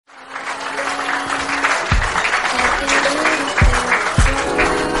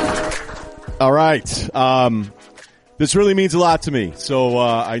All right. This really means a lot to me. So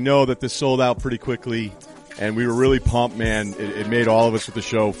I know that this sold out pretty quickly, and we were really pumped, man. It made all of us with the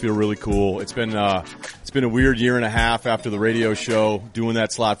show feel really cool. It's been a weird year and a half after the radio show, doing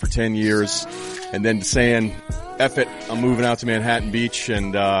that slot for 10 years, and then saying, F it, I'm moving out to Manhattan Beach,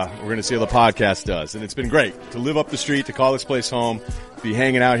 and we're going to see how the podcast does. And it's been great to live up the street, to call this place home, be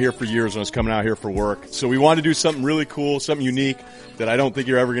hanging out here for years when I was coming out here for work. So we wanted to do something really cool, something unique that I don't think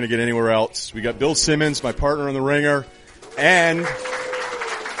you're ever going to get anywhere else. We got Bill Simmons, my partner on the Ringer, and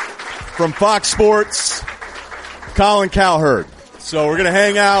from Fox Sports, Colin Cowherd. So we're going to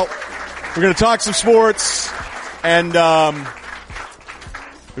hang out. We're going to talk some sports, and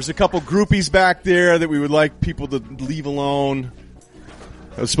there's a couple groupies back there that we would like people to leave alone.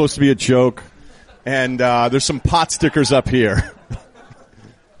 That was supposed to be a joke. And there's some pot stickers up here.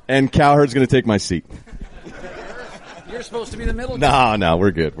 And Cowherd's going to take my seat. You're supposed to be the middle guy. No,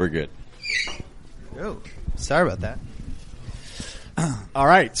 we're good. We're good. Oh, sorry about that. All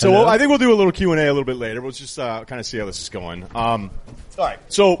right. So I think we'll do a little Q&A a little bit later. We'll just kind of see how this is going. All right.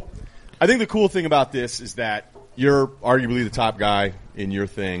 So I think the cool thing about this is that you're arguably the top guy in your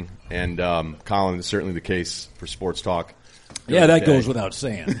thing, and Colin is certainly the case for sports talk. Yeah, that goes without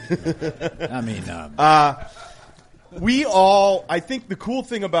saying. I mean, I think the cool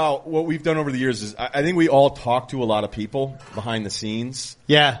thing about what we've done over the years is I think we all talk to a lot of people behind the scenes.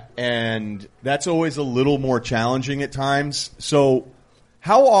 Yeah. And that's always a little more challenging at times. So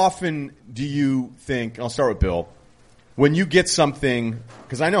how often do you think, I'll start with Bill, when you get something,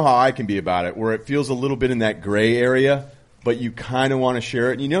 because I know how I can be about it, where it feels a little bit in that gray area, but you kind of want to share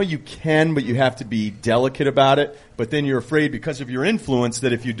it. And you know you can, but you have to be delicate about it. But then you're afraid because of your influence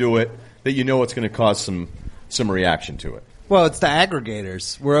that if you do it, that you know it's going to cause some reaction to it. Well, it's the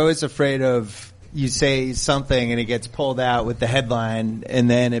aggregators. We're always afraid of you say something and it gets pulled out with the headline, and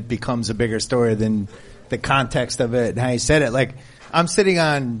then it becomes a bigger story than the context of it and how you said it. Like, I'm sitting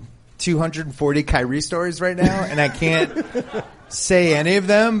on 240 Kyrie stories right now, and I can't say any of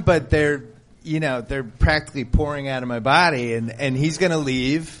them, but they're practically pouring out of my body, and he's going to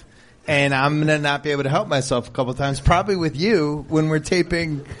leave, and I'm going to not be able to help myself a couple times, probably with you when we're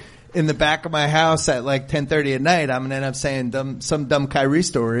taping in the back of my house at like 10:30 at night. I'm going to end up saying some dumb Kyrie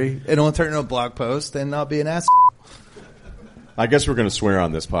story. It'll turn into a blog post, and I'll be an ass. I guess we're going to swear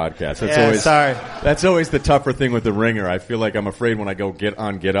on this podcast. Sorry. That's always the tougher thing with the Ringer. I feel like I'm afraid when I go get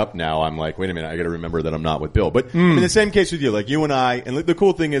up now, I'm like, wait a minute, I got to remember that I'm not with Bill. But in the same case with you, like you and I, and the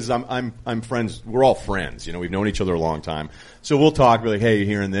cool thing is I'm friends. We're all friends. You know, we've known each other a long time. So we'll talk, be like, hey, you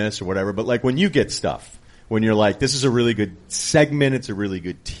hearing this or whatever. But like when you get stuff, when you're like, this is a really good segment, it's a really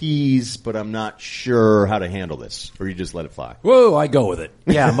good tease, but I'm not sure how to handle this, or you just let it fly. Whoa, I go with it.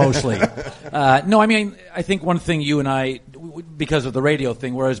 Yeah, mostly. No, I mean, I think one thing you and I, because of the radio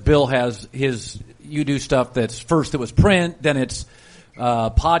thing, whereas Bill has you do stuff that's first it was print, then it's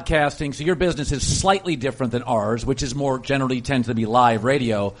podcasting, so your business is slightly different than ours, which is more generally tends to be live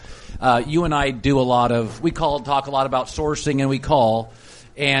radio. You and I do talk a lot about sourcing, and we call.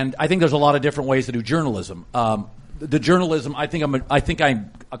 And I think there's a lot of different ways to do journalism. The journalism, I think I'm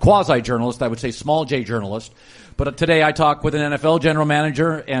a quasi-journalist. I would say small J journalist. But today I talked with an NFL general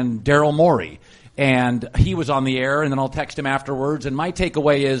manager and Daryl Morey, and he was on the air. And then I'll text him afterwards. And my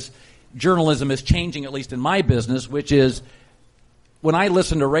takeaway is journalism is changing, at least in my business, which is when I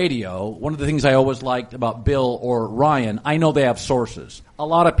listen to radio. One of the things I always liked about Bill or Ryan, I know they have sources. A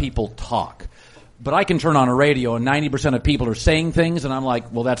lot of people talk. But I can turn on a radio and 90% of people are saying things, and I'm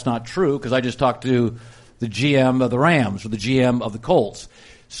like, well, that's not true because I just talked to the GM of the Rams or the GM of the Colts.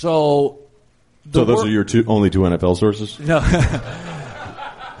 So those are your only two NFL sources? No.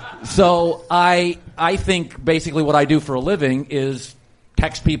 So I think basically what I do for a living is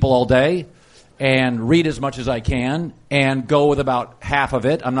text people all day and read as much as I can and go with about half of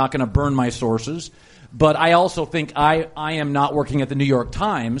it. I'm not going to burn my sources. But I also think I am not working at the New York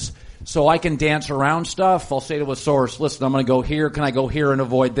Times, so I can dance around stuff. I'll say to a source, listen, I'm going to go here. Can I go here and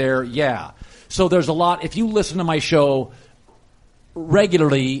avoid there? Yeah. So there's a lot. If you listen to my show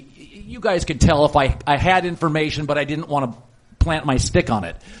regularly, you guys could tell if I had information, but I didn't want to plant my stick on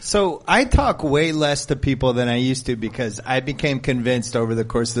it. So I talk way less to people than I used to because I became convinced over the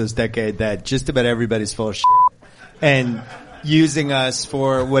course of this decade that just about everybody's full of shit and using us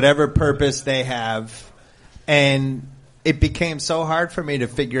for whatever purpose they have. And it became so hard for me to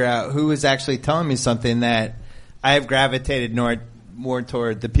figure out who was actually telling me something that I have gravitated more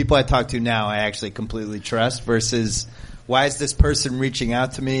toward the people I talk to now I actually completely trust versus why is this person reaching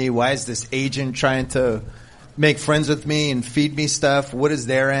out to me? Why is this agent trying to make friends with me and feed me stuff? What is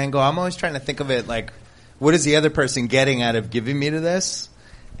their angle? I'm always trying to think of it like, what is the other person getting out of giving me to this?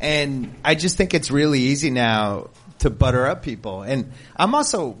 And I just think it's really easy now to butter up people. And I'm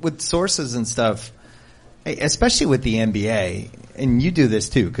also with sources and stuff, especially with the NBA, and you do this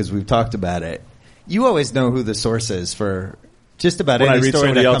too because we've talked about it. You always know who the source is for just about any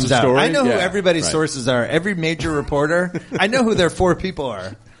story that comes out. I know who everybody's sources are. Every major reporter, I know who their 4 people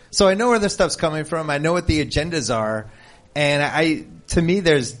are. So I know where their stuff's coming from. I know what the agendas are. And to me,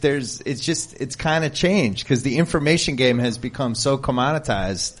 it's kind of changed because the information game has become so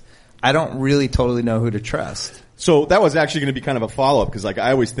commoditized. I don't really totally know who to trust. So that was actually going to be kind of a follow-up because like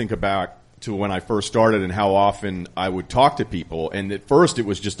I always think about to when I first started and how often I would talk to people. And at first it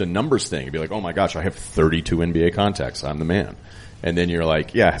was just a numbers thing. It'd be like, oh my gosh, I have 32 NBA contacts. I'm the man. And then you're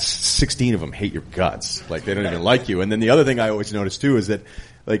like, yeah, 16 of them hate your guts. Like they don't even like you. And then the other thing I always notice too is that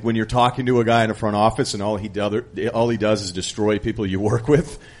like when you're talking to a guy in the front office and all he does is destroy people you work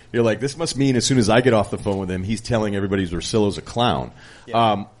with, you're like, this must mean as soon as I get off the phone with him, he's telling everybody Russillo's a clown.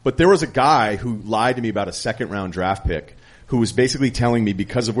 Yeah. But there was a guy who lied to me about a second round draft pick who was basically telling me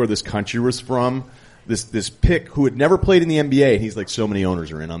because of where this country was from, this pick who had never played in the NBA, and he's like, so many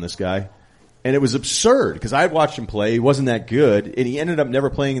owners are in on this guy. And it was absurd because I had watched him play. He wasn't that good, and he ended up never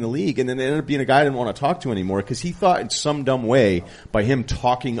playing in the league. And then it ended up being a guy I didn't want to talk to anymore because he thought in some dumb way by him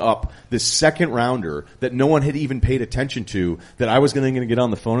talking up this second rounder that no one had even paid attention to that I was going to get on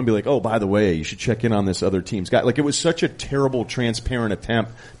the phone and be like, oh, by the way, you should check in on this other team's guy. Like it was such a terrible, transparent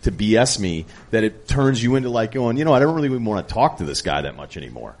attempt to BS me that it turns you into like going, I don't really even want to talk to this guy that much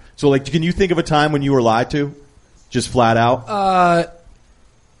anymore. So like, can you think of a time when you were lied to? Just flat out?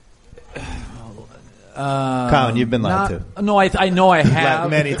 Colin, you've been lied to. No, I know I have.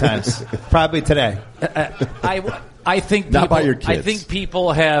 Many times. Probably today. I think people, not by your kids. I think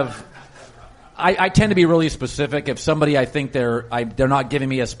people have. I tend to be really specific. If somebody I think they're not giving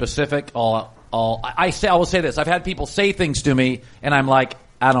me a specific, I will say this. I've had people say things to me, and I'm like,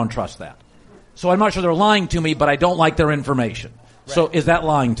 I don't trust that. So I'm not sure they're lying to me, but I don't like their information. Right. So is that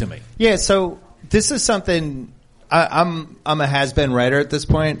lying to me? Yeah. So this is something. I'm a has-been writer at this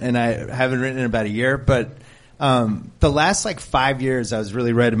point, and I haven't written in about a year. But the last 5 years, I was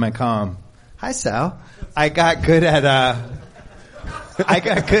really writing my column. Hi, Sal. I got good at.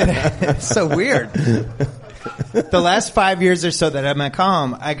 It's so weird. The last 5 years or so that I had my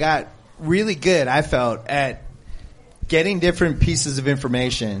column, I got really good. I felt at getting different pieces of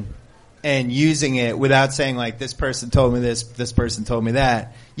information and using it without saying this person told me this person told me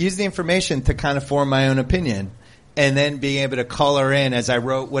that. Use the information to kind of form my own opinion. And then being able to color in as I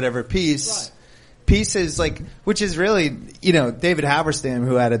wrote whatever piece. Right. Pieces which is really, David Halberstam,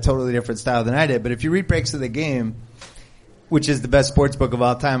 who had a totally different style than I did. But if you read Breaks of the Game, which is the best sports book of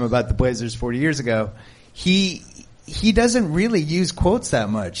all time about the Blazers 40 years ago, he doesn't really use quotes that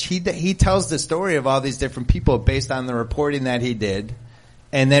much. He tells the story of all these different people based on the reporting that he did,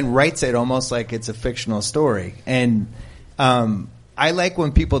 and then writes it almost like it's a fictional story. And I like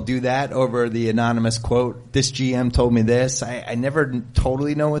when people do that over the anonymous quote, this GM told me this. I never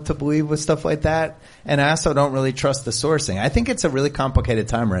totally know what to believe with stuff like that. And I also don't really trust the sourcing. I think it's a really complicated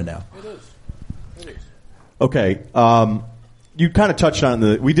time right now. It is. Okay. You kind of touched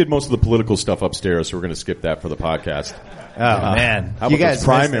on we did most of the political stuff upstairs, so we're going to skip that for the podcast. Oh, man. How about those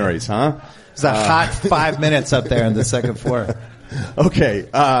primaries, huh? It's a hot 5 minutes up there on the second floor. Okay.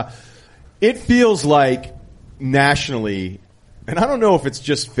 It feels like nationally, and I don't know if it's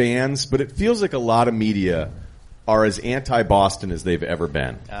just fans, but it feels like a lot of media are as anti-Boston as they've ever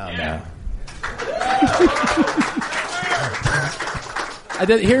been. Oh, no.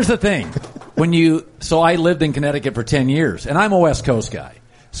 Here's the thing. So I lived in Connecticut for 10 years, and I'm a West Coast guy.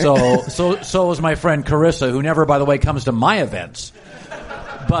 So is my friend Carissa, who never, by the way, comes to my events.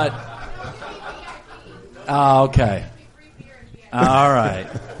 But, okay. All right.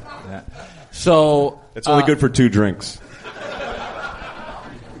 Yeah. So. It's only good for 2 drinks.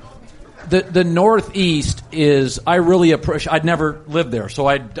 The Northeast is, I really appreciate, I'd never lived there, so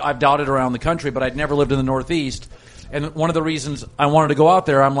I've dotted around the country, but I'd never lived in the Northeast. And one of the reasons I wanted to go out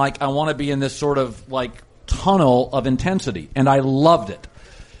there, I'm like, I want to be in this sort of tunnel of intensity. And I loved it.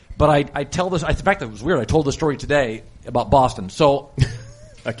 But I tell this, in fact, it was weird. I told the story today about Boston. So.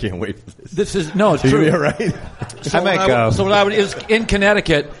 I can't wait for this. It's true. Are you all right? I might go. So it was in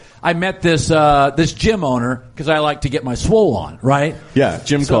Connecticut. I met this gym owner because I like to get my swole on, right? Yeah,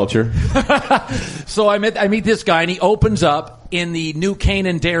 gym culture. So I meet this guy, and he opens up in the New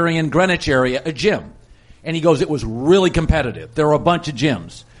Canaan, Darien, Greenwich area a gym, and he goes, it was really competitive. There were a bunch of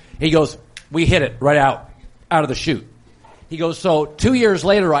gyms. He goes, we hit it right out of the chute. He goes, so 2 years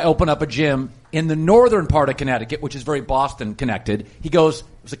later, I open up a gym in the northern part of Connecticut, which is very Boston connected. He goes, it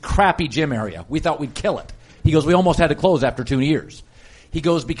was a crappy gym area. We thought we'd kill it. He goes, we almost had to close after 2 years. He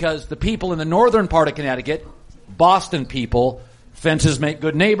goes, because the people in the northern part of Connecticut, Boston people, fences make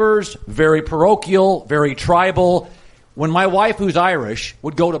good neighbors, very parochial, very tribal. When my wife, who's Irish,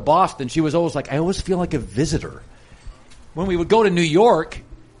 would go to Boston, she was always like, I always feel like a visitor. When we would go to New York,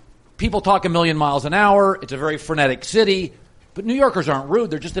 people talk a million miles an hour. It's a very frenetic city. But New Yorkers aren't rude.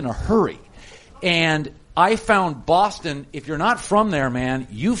 They're just in a hurry. And I found Boston, if you're not from there, man,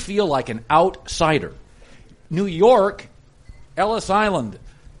 you feel like an outsider. New York, Ellis Island,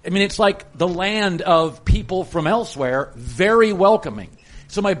 I mean, it's like the land of people from elsewhere, very welcoming.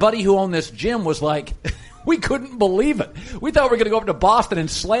 So my buddy who owned this gym was like, we couldn't believe it. We thought we were going to go up to Boston and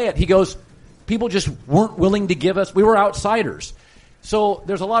slay it. He goes, people just weren't willing to give us, we were outsiders. So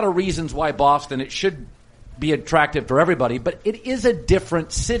there's a lot of reasons why Boston, it should be attractive for everybody, but it is a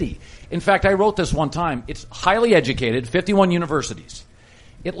different city. In fact, I wrote this one time. It's highly educated, 51 universities.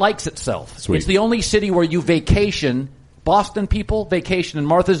 It likes itself. Sweet. It's the only city where you vacation. Boston people vacation in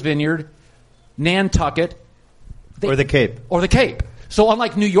Martha's Vineyard, Nantucket. Or the Cape. Or the Cape. So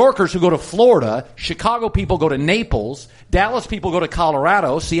unlike New Yorkers who go to Florida, Chicago people go to Naples, Dallas people go to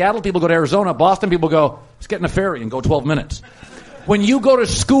Colorado, Seattle people go to Arizona, Boston people go, let's get in a ferry and go 12 minutes. When you go to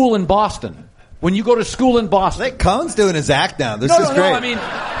school in Boston, Like Colin's doing his act now. This is great. No, I mean,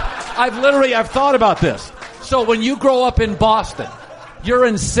 I've thought about this. So when you grow up in Boston, you're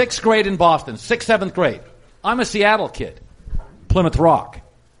in 6th grade in Boston, 6th, 7th grade. I'm a Seattle kid. Plymouth Rock.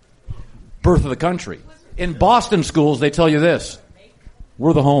 Birth of the country. In Boston schools, they tell you this.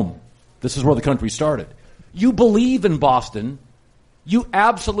 We're the home. This is where the country started. You believe in Boston. You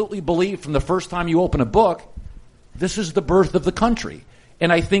absolutely believe from the first time you open a book, this is the birth of the country.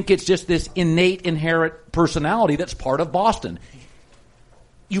 And I think it's just this innate, inherent personality that's part of Boston.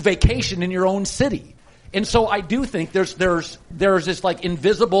 You vacation in your own city. And so I do think there's this like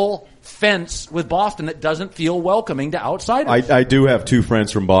invisible fence with Boston that doesn't feel welcoming to outsiders. I do have two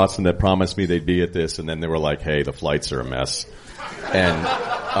friends from Boston that promised me they'd be at this, and then they were like, hey, the flights are a mess. And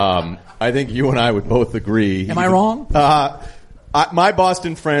I think you and I would both agree. Am I wrong? My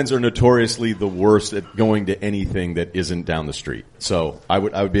Boston friends are notoriously the worst at going to anything that isn't down the street. So I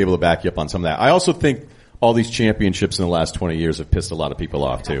would be able to back you up on some of that. I also think all these championships in the last 20 years have pissed a lot of people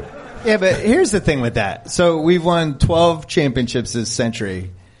off too. Yeah, but here's the thing with that. So we've won 12 championships this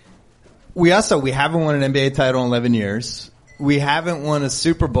century. We haven't won an NBA title in 11 years. We haven't won a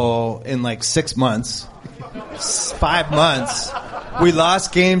Super Bowl in like 6 months. 5 months. We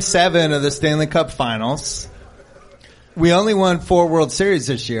lost Game 7 of the Stanley Cup Finals. We only won 4 World Series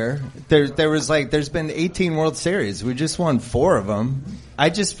this year. There's been 18 World Series. We just won 4 of them. I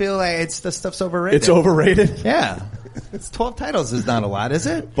just feel like the stuff's overrated. It's overrated? Yeah. It's 12 titles is not a lot, is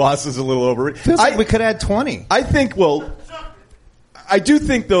it? Boston's a little overrated. Feels like we could add 20. I do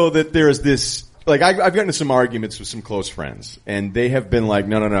think though that there is this, like I've gotten into some arguments with some close friends, and they have been like,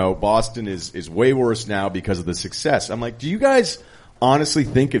 no, Boston is way worse now because of the success. I'm like, do you guys honestly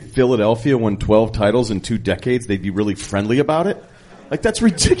think if Philadelphia won 12 titles in 2 decades, they'd be really friendly about it? Like, that's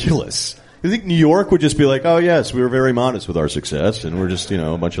ridiculous. You think New York would just be like, oh yes, we were very modest with our success, and we're just,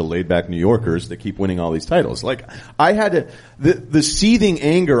 a bunch of laid-back New Yorkers that keep winning all these titles. Like, I had the seething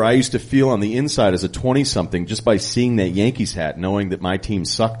anger I used to feel on the inside as a 20-something just by seeing that Yankees hat, knowing that my team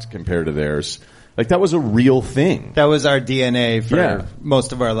sucked compared to theirs. Like, that was a real thing. That was our DNA for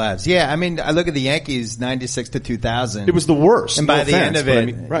most of our lives. Yeah, I mean, I look at the Yankees, 96 to 2000. It was the worst. And by the end of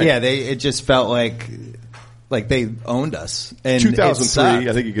it, right. Yeah, it just felt like they owned us. And 2003,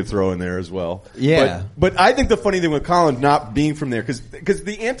 I think you could throw in there as well. Yeah. But I think the funny thing with Colin not being from there, because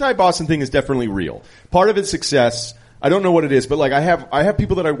the anti-Boston thing is definitely real. Part of its success, I don't know what it is, but like I have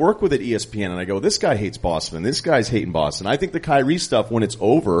people that I work with at ESPN, and I go, this guy hates Boston, and this guy's hating Boston. I think the Kyrie stuff, when it's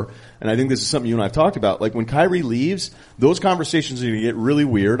over, and I think this is something you and I have talked about, like when Kyrie leaves, those conversations are going to get really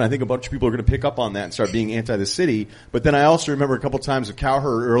weird. I think a bunch of people are going to pick up on that and start being anti the city. But then I also remember a couple times with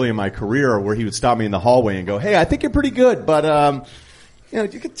Cowherd early in my career where he would stop me in the hallway and go, hey, I think you're pretty good, but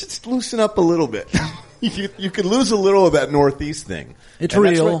you could just loosen up a little bit. you could lose a little of that Northeast thing. It's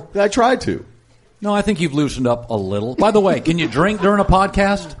real. I tried to. No, I think you've loosened up a little. By the way, can you drink during a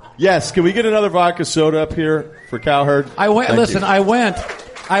podcast? Yes. Can we get another vodka soda up here for Cowherd? I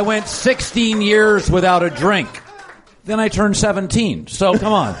went 16 years without a drink. Then I turned 17. So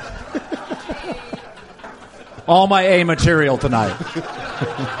come on. All my A material tonight.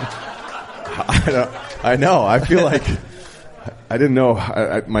 I know. I feel like I didn't know.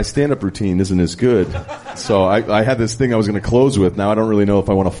 My stand-up routine isn't as good. So I had this thing I was going to close with. Now I don't really know if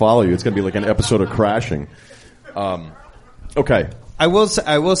I want to follow you. It's going to be like an episode of Crashing. Okay. I will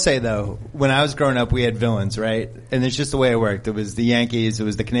say though, when I was growing up, we had villains, right? And it's just the way it worked. It was the Yankees, it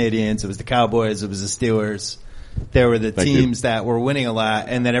was the Canadians, it was the Cowboys, it was the Steelers. there were the teams that were winning a lot,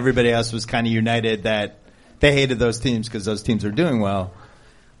 and then everybody else was kind of united that they hated those teams because those teams were doing well.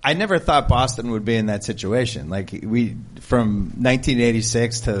 I never thought Boston would be in that situation. Like from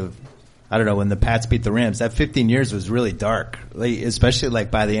 1986 to, I don't know, when the Pats beat the Rams, that 15 years was really dark, especially like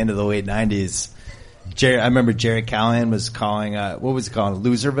by the end of the late 90s. I remember Jerry Callahan was calling, what was he calling?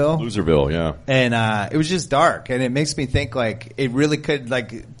 Loserville? Loserville, yeah. And it was just dark. And it makes me think, like, it really could,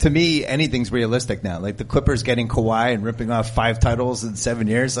 like, to me, anything's realistic now. Like, the Clippers getting Kawhi and ripping off 5 titles in 7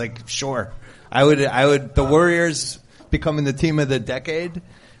 years, like, sure. The Warriors becoming the team of the decade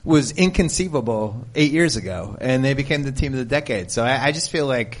was inconceivable 8 years ago. And they became the team of the decade. So I just feel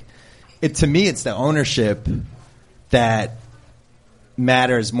like, to me, it's the ownership that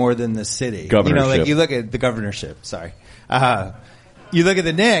matters more than the city. Governorship. Like you look at the governorship, sorry. You look at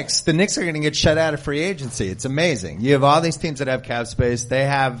the Knicks are going to get shut out of free agency. It's amazing. You have all these teams that have cap space. They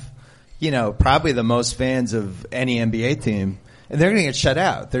have, probably the most fans of any NBA team, and they're going to get shut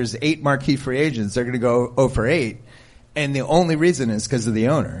out. There's 8 marquee free agents. They're going to go 0 for 8. And the only reason is because of the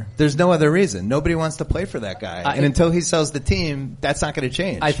owner. There's no other reason. Nobody wants to play for that guy. And until he sells the team, that's not going to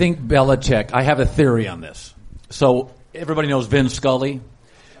change. I think Belichick, I have a theory on this. So everybody knows Vin Scully.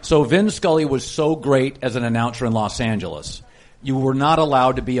 So Vin Scully was so great as an announcer in Los Angeles. You were not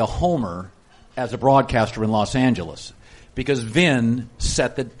allowed to be a homer as a broadcaster in Los Angeles because Vin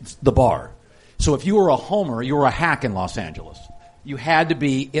set the bar. So if you were a homer, you were a hack in Los Angeles. You had to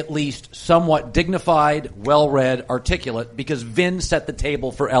be at least somewhat dignified, well-read, articulate, because Vin set the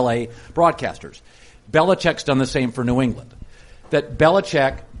table for L.A. broadcasters. Belichick's done the same for New England. That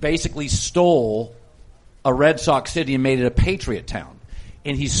Belichick basically stole a Red Sox city and made it a Patriot town.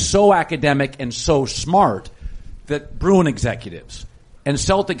 And he's so academic and so smart that Bruin executives and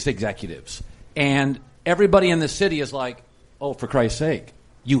Celtics executives and everybody in the city is like, oh, for Christ's sake,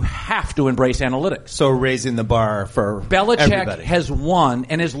 you have to embrace analytics. So raising the bar for Belichick everybody. Has won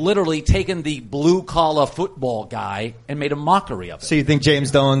and has literally taken the blue-collar football guy and made a mockery of it. So you think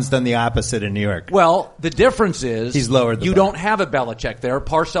James Dolan's done the opposite in New York? Well, the difference is he's lowered the you bar. don't have a Belichick there.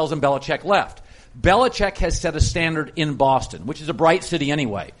 Parcells and Belichick left. Belichick has set a standard in Boston, which is a bright city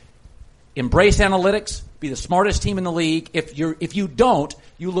anyway. Embrace analytics, be the smartest team in the league. If you don't,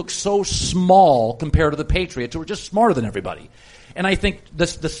 you look so small compared to the Patriots, who are just smarter than everybody. And I think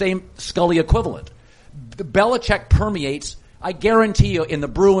that's the same Scully equivalent. The Belichick permeates. I guarantee you, in the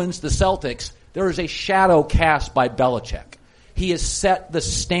Bruins, the Celtics, there is a shadow cast by Belichick. He has set the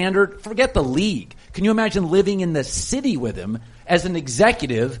standard. Forget the league. Can you imagine living in the city with him as an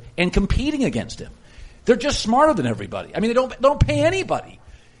executive and competing against him? They're just smarter than everybody. I mean, they don't pay anybody.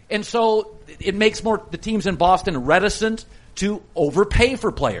 And so it makes the teams in Boston reticent to overpay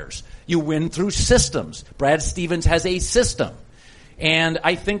for players. You win through systems. Brad Stevens has a system. And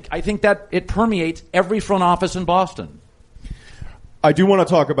I think that it permeates every front office in Boston. I do want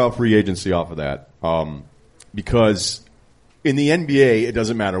to talk about free agency off of that, because in the NBA, it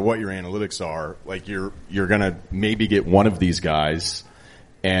doesn't matter what your analytics are. Like you're gonna maybe get one of these guys,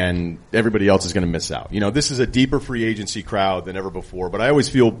 and everybody else is gonna miss out. This is a deeper free agency crowd than ever before. But I always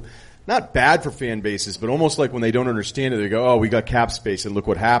feel not bad for fan bases, but almost like when they don't understand it, they go, "Oh, we got cap space, and look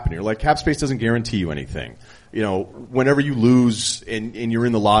what happened." You're like, cap space doesn't guarantee you anything. Whenever you lose and you're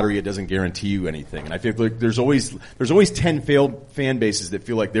in the lottery, it doesn't guarantee you anything. And I feel like there's always 10 failed fan bases that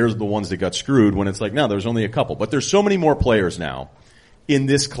feel like they're the ones that got screwed when it's like, no, there's only a couple. But there's so many more players now in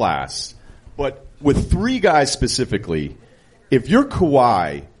this class. But with 3 guys specifically, if you're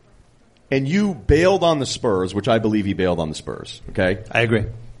Kawhi and you bailed on the Spurs, which I believe he bailed on the Spurs, okay? I agree.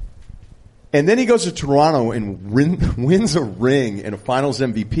 And then he goes to Toronto and wins a ring and a Finals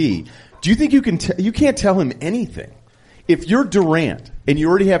MVP. Do you think you can't tell him anything? If you're Durant and you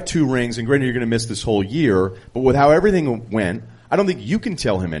already have 2 rings, and granted you're going to miss this whole year, but with how everything went, I don't think you can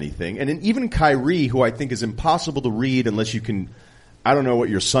tell him anything. And then even Kyrie, who I think is impossible to read unless you can, I don't know what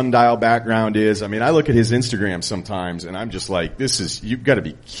your sundial background is. I mean, I look at his Instagram sometimes and I'm just like, you've got to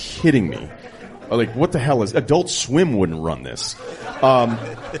be kidding me. Like, what the hell Adult Swim wouldn't run this. But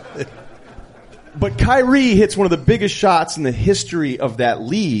Kyrie hits one of the biggest shots in the history of that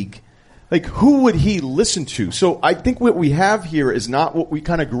league. Like, who would he listen to? So I think what we have here is not what we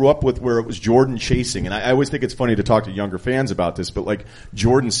kind of grew up with, where it was Jordan chasing. And I always think it's funny to talk to younger fans about this, but like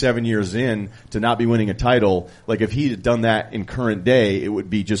Jordan 7 years in to not be winning a title, like if he had done that in current day, it would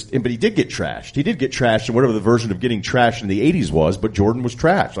be but he did get trashed. He did get trashed in whatever the version of getting trashed in the 80s was, but Jordan was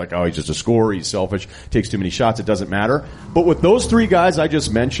trashed. Like, oh, he's just a scorer, he's selfish, takes too many shots, it doesn't matter. But with those 3 guys I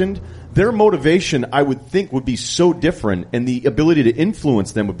just mentioned, their motivation, I would think, would be so different, and the ability to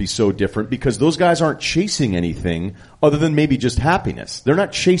influence them would be so different because those guys aren't chasing anything other than maybe just happiness. They're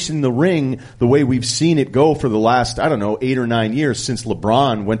not chasing the ring the way we've seen it go for the last, 8 or 9 years since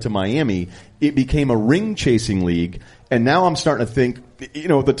LeBron went to Miami. It became a ring-chasing league, and now I'm starting to think,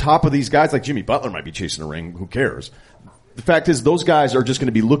 the top of these guys, like Jimmy Butler might be chasing a ring. Who cares? The fact is, those guys are just going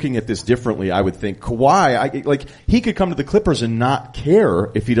to be looking at this differently, I would think. Kawhi, he could come to the Clippers and not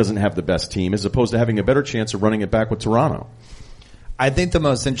care if he doesn't have the best team, as opposed to having a better chance of running it back with Toronto. I think the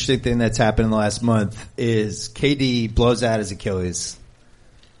most interesting thing that's happened in the last month is KD blows out his Achilles.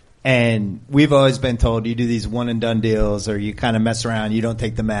 And we've always been told you do these one-and-done deals or you kind of mess around, you don't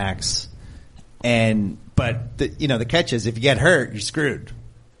take the max. But the catch is if you get hurt, you're screwed.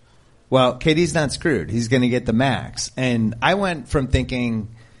 Well, KD's not screwed. He's going to get the max. And I went from thinking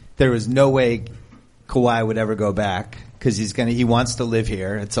there was no way Kawhi would ever go back because he wants to live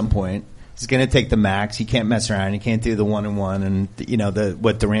here at some point. He's going to take the max. He can't mess around. He can't do the 1-and-1 and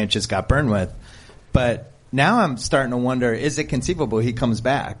what Durant just got burned with. But now I'm starting to wonder, is it conceivable he comes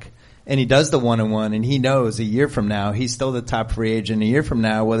back and he does the 1-and-1 and he knows a year from now he's still the top free agent. A year from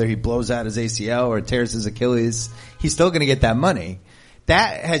now, whether he blows out his ACL or tears his Achilles, he's still going to get that money.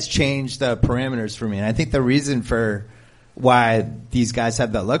 That has changed the parameters for me. And I think the reason for why these guys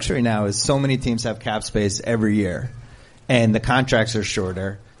have that luxury now is so many teams have cap space every year. And the contracts are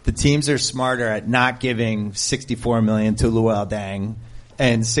shorter. The teams are smarter at not giving $64 million to Luol Deng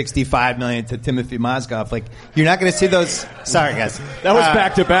and $65 million to Timothy Mozgov. Like, you're not going to see those. Sorry, guys. That was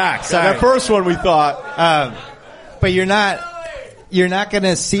back to back. Sorry. That first one we thought. But you're not going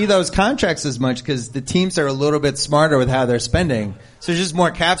to see those contracts as much because the teams are a little bit smarter with how they're spending. So there's just more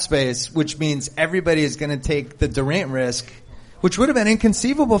cap space, which means everybody is going to take the Durant risk, which would have been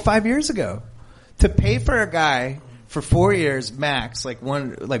inconceivable 5 years ago. To pay for a guy for 4 years max, like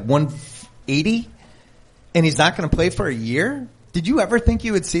 180, and he's not going to play for a year? Did you ever think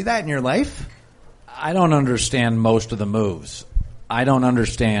you would see that in your life? I don't understand most of the moves. I don't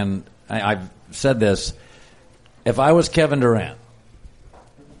understand. I've said this. If I was Kevin Durant,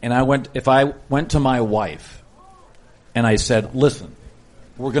 and if I went to my wife and I said, listen,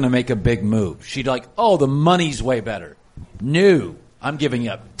 we're going to make a big move, she'd like, oh, the money's way better. No, I'm giving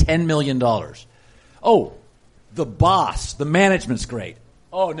you $10 million. Oh, the boss, the management's great.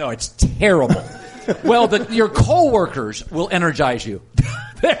 Oh, no, it's terrible. Well, your coworkers will energize you.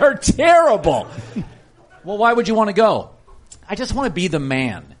 They're terrible. Well, why would you want to go? I just want to be the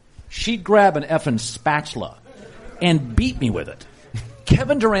man. She'd grab an effing spatula and beat me with it.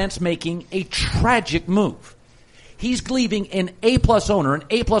 Kevin Durant's making a tragic move. He's leaving an A-plus owner, an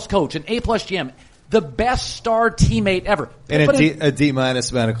A-plus coach, an A-plus GM, the best star teammate ever. And a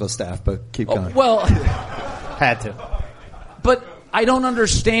D-minus medical staff, but keep going. Well, had to. But I don't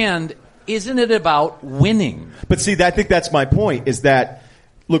understand. Isn't it about winning? But see, I think that's my point, is that,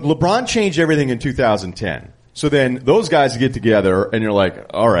 look, LeBron changed everything in 2010. So then those guys get together and you're like,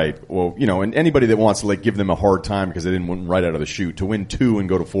 all right, well, and anybody that wants to give them a hard time because they didn't win right out of the chute to win 2 and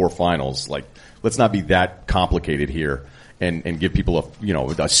go to 4 finals, let's not be that complicated here and give people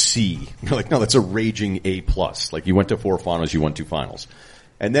a C. You're like, no, that's a raging A+. You went to 4 finals, you won 2 finals.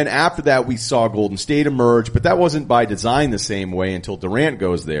 And then after that, we saw Golden State emerge, but that wasn't by design the same way until Durant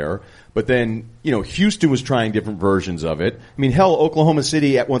goes there. But then, Houston was trying different versions of it. I mean, hell, Oklahoma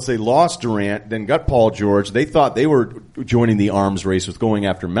City, once they lost Durant, then got Paul George, they thought they were joining the arms race with going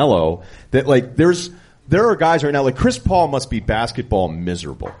after Melo. That, there are guys right now, Chris Paul must be basketball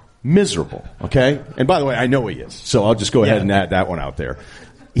miserable. Miserable, okay? And by the way, I know he is, so I'll just go ahead and add that one out there.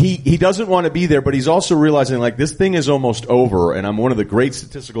 He doesn't want to be there, but he's also realizing, this thing is almost over, and I'm one of the great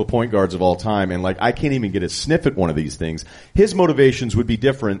statistical point guards of all time, and, I can't even get a sniff at one of these things. His motivations would be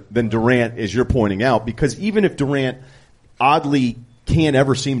different than Durant, as you're pointing out, because even if Durant oddly can't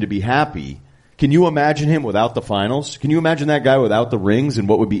ever seem to be happy, can you imagine him without the finals? Can you imagine that guy without the rings and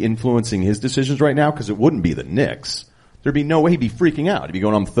what would be influencing his decisions right now? Because it wouldn't be the Knicks. There'd be no way he'd be freaking out. He'd be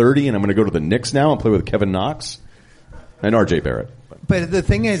going, I'm 30 and I'm going to go to the Knicks now and play with Kevin Knox and RJ Barrett. But the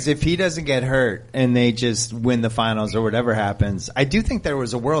thing is, if he doesn't get hurt and they just win the finals or whatever happens, I do think there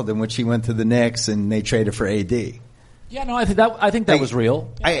was a world in which he went to the Knicks and they traded for AD. Yeah, no, I think that was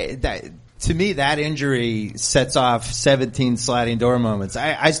real. To me, that injury sets off 17 sliding door moments.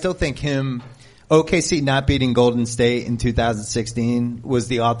 I still think OKC not beating Golden State in 2016 was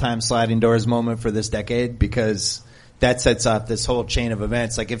the all-time sliding doors moment for this decade because that sets off this whole chain of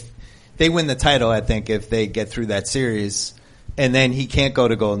events. If they win the title, I think if they get through that series, and then he can't go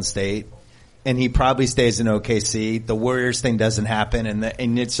to Golden State, and he probably stays in OKC. The Warriors thing doesn't happen,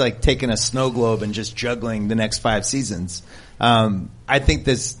 and it's like taking a snow globe and just juggling the next 5 seasons. I think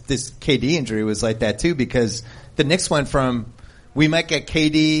this KD injury was like that too, because the Knicks went from we might get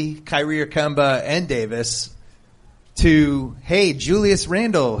KD, Kyrie or Kemba, and Davis to, hey, Julius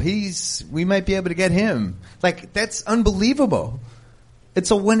Randle, we might be able to get him. Like, that's unbelievable.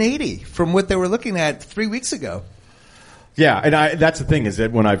 It's a 180 from what they were looking at 3 weeks ago. Yeah, and that's the thing is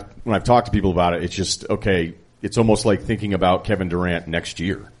that when I've talked to people about it, it's just, okay, it's almost like thinking about Kevin Durant next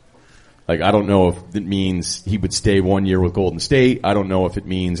year. Like, I don't know if it means he would stay 1 year with Golden State. I don't know if it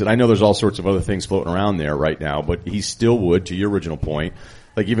means, and I know there's all sorts of other things floating around there right now, but he still would, to your original point.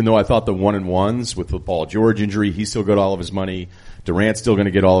 Like, even though I thought the 1-and-1s with the Paul George injury, he still got all of his money. Durant's still going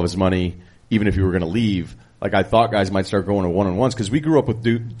to get all of his money, even if he were going to leave. Like, I thought guys might start going to 1-and-1s because we grew up with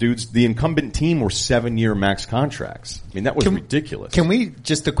dudes. The incumbent team were 7-year max contracts. I mean, that was ridiculous. Can we,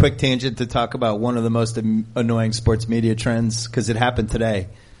 just a quick tangent to talk about one of the most annoying sports media trends, because it happened today.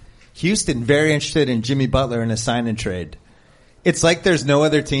 Houston, very interested in Jimmy Butler in a sign-and trade. It's like there's no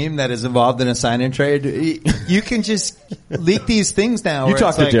other team that is involved in a sign-and trade. You can just leak these things now. You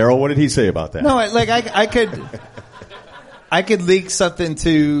talked to Daryl. What did he say about that? No, I could leak something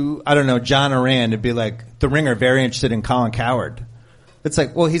to, I don't know, John Oran to be like, the Ringer very interested in Colin Cowherd. It's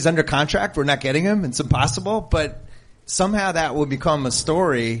like, well, he's under contract. We're not getting him. It's impossible. But somehow that will become a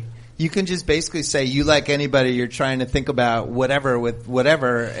story. You can just basically say you like anybody. You're trying to think about whatever with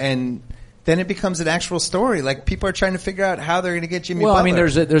whatever, and then it becomes an actual story. Like, people are trying to figure out how they're going to get Jimmy Butler. Well, I mean,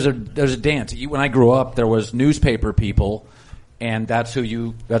 there's a dance. When I grew up, there was newspaper people, and that's where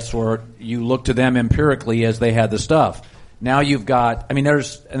you look to them empirically as they had the stuff. Now you've got, I mean, and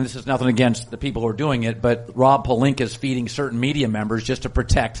this is nothing against the people who are doing it, but Rob Pelinka is feeding certain media members just to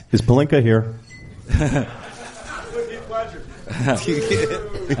protect. Is Pelinka here? That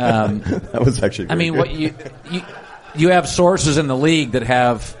was actually great. I mean, what you have sources in the league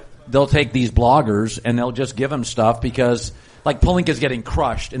that they'll take these bloggers and they'll just give them stuff because, like, Pelinka's getting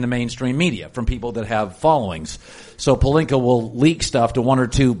crushed in the mainstream media from people that have followings. So Pelinka will leak stuff to 1 or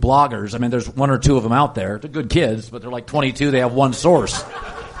 2 bloggers. I mean, there's 1 or 2 of them out there. They're good kids, but they're like 22. They have one source.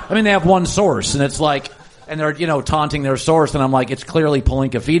 I mean, they have one source, and it's like, and they're, taunting their source, and I'm like, it's clearly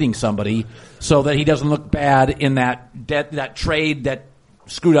Pelinka feeding somebody so that he doesn't look bad in that trade that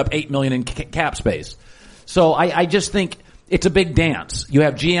screwed up $8 million in cap space. So I just think it's a big dance. You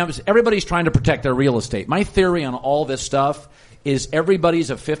have GMs. Everybody's trying to protect their real estate. My theory on all this stuff is everybody's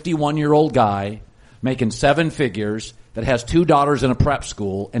a 51-year-old guy making 7 figures that has 2 daughters in a prep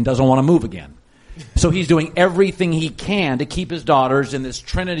school and doesn't want to move again. So he's doing everything he can to keep his daughters in this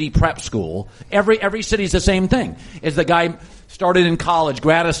Trinity prep school. Every city's the same thing. Is the guy started in college,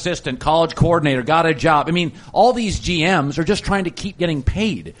 grad assistant, college coordinator, got a job. I mean, all these GMs are just trying to keep getting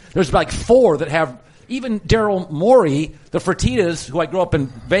paid. There's like 4 that have, even Daryl Morey, the Fertittas, who I grew up in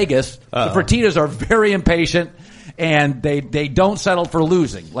Vegas, the Fertittas are very impatient. And they don't settle for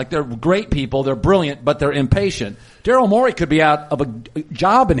losing. Like, they're great people, they're brilliant, but they're impatient. Daryl Morey could be out of a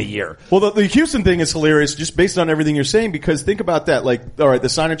job in a year. Well, the Houston thing is hilarious just based on everything you're saying, because think about that. Like, all right, the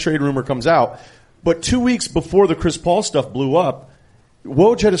sign and trade rumor comes out, but 2 weeks before the Chris Paul stuff blew up,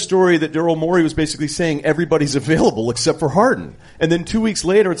 Woj had a story that Daryl Morey was basically saying everybody's available except for Harden. And then 2 weeks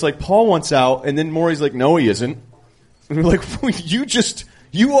later, it's like Paul wants out, and then Morey's like, no, he isn't. And we're like,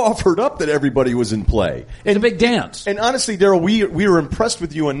 you offered up that everybody was in play. It's a big dance. And honestly, Daryl, we were impressed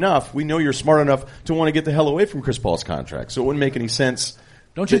with you enough. We know you're smart enough to want to get the hell away from Chris Paul's contract. So it wouldn't make any sense.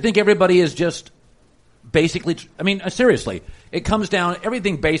 Don't you think everybody is just basically, I mean, seriously, it comes down,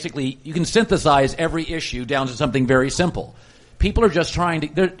 everything basically, you can synthesize every issue down to something very simple. People are just trying to,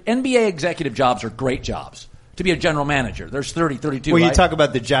 NBA executive jobs are great jobs. To be a general manager. There's 30, 32, Well, right? you talk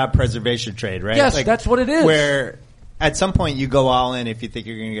about the job preservation trade, right? Yes, that's what it is. Where at some point you go all in if you think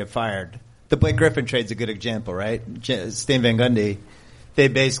you're going to get fired. The Blake Griffin trade's a good example, right? Stan Van Gundy,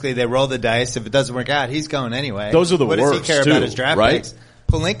 they roll the dice. If it doesn't work out, he's going anyway. Those are the worst. What does he care about his draft right? picks?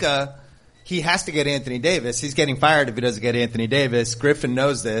 Pelinka, he has to get Anthony Davis. He's getting fired if he doesn't get Anthony Davis. Griffin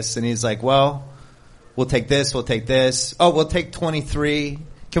knows this, and he's like, well, we'll take this, we'll take this. Oh, we'll take 23.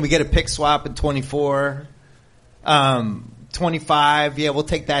 Can we get a pick swap in 24? 25, yeah, we'll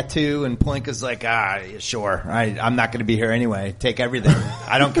take that too. And Pelinka's like, sure. I'm not going to be here anyway. Take everything.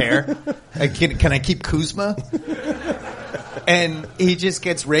 I don't care. Can I keep Kuzma? And he just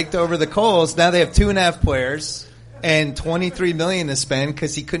gets raked over the coals. Now they have 2.5 players and $23 million to spend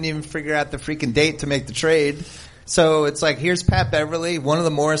because he couldn't even figure out the freaking date to make the trade. So it's like, here's Pat Beverly, one of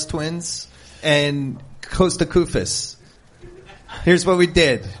the Morris twins, and Costa Koufos. Here's what we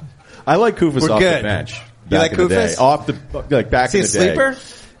did. I like Koufos off good. the bench. You like Koufos? Back in the day. Is he a sleeper?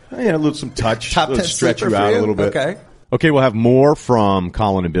 Some touch. Top 10 stretch you sleeper out for a little bit. Okay, we'll have more from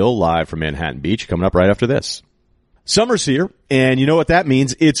Colin and Bill live from Manhattan Beach coming up right after this. Summer's here, and you know what that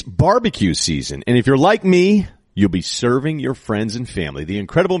means. It's barbecue season. And if you're like me, you'll be serving your friends and family the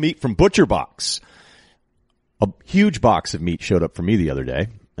incredible meat from Butcher Box. A huge box of meat showed up for me the other day,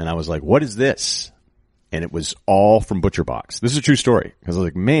 and I was like, what is this? And it was all from Butcher Box. This is a true story. Because I was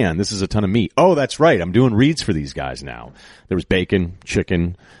like, man, this is a ton of meat. Oh, that's right. I'm doing reads for these guys now. There was bacon,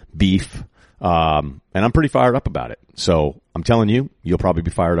 chicken, beef, and I'm pretty fired up about it. So I'm telling you, you'll probably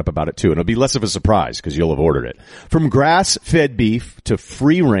be fired up about it too. And it'll be less of a surprise because you'll have ordered it. From grass-fed beef to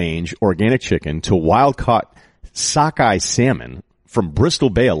free-range organic chicken to wild-caught sockeye salmon from Bristol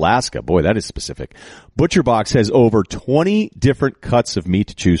Bay, Alaska. Boy, that is specific. Butcher Box has over 20 different cuts of meat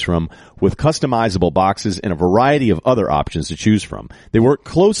to choose from with customizable boxes and a variety of other options to choose from. They work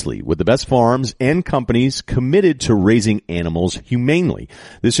closely with the best farms and companies committed to raising animals humanely.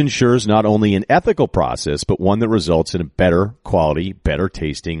 This ensures not only an ethical process, but one that results in a better quality, better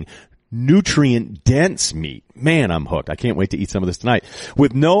tasting, nutrient-dense meat. Man, I'm hooked. I can't wait to eat some of this tonight.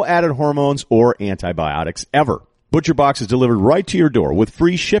 With no added hormones or antibiotics ever. Butcher Box is delivered right to your door with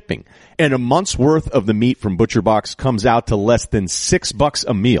free shipping. And a month's worth of the meat from Butcher Box comes out to less than $6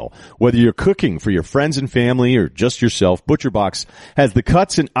 a meal. Whether you're cooking for your friends and family or just yourself, Butcher Box has the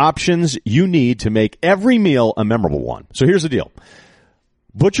cuts and options you need to make every meal a memorable one. So here's the deal.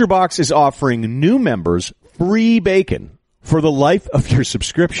 Butcher Box is offering new members free bacon for the life of your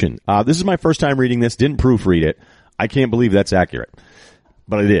subscription. This is my first time reading this. Didn't proofread it. I can't believe that's accurate.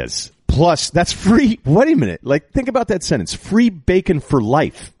 But it is. Plus, that's free. Wait a minute. Think about that sentence. Free bacon for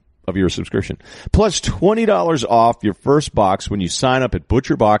life of your subscription. Plus $20 off your first box when you sign up at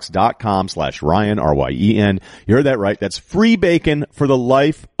butcherbox.com/Ryen, R-Y-E-N. You heard that right. That's free bacon for the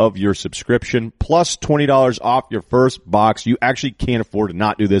life of your subscription. Plus $20 off your first box. You actually can't afford to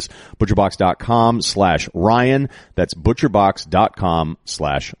not do this. Butcherbox.com/Ryen. That's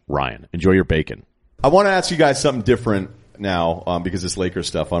butcherbox.com/Ryen. Enjoy your bacon. I want to ask you guys something different now, because this Lakers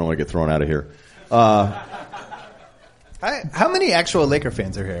stuff, I don't want to get thrown out of here. How many actual Laker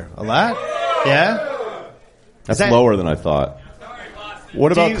fans are here? A lot? Yeah? That's lower than I thought.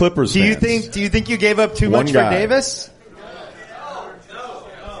 What about Clippers fans? Do you think you gave up too much for Davis?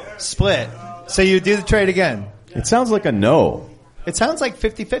 Split. So you do the trade again? It sounds like a no. It sounds like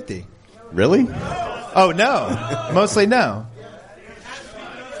 50-50. Really? Oh, no. Mostly no.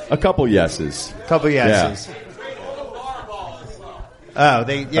 A couple yeses. Yeah. Oh,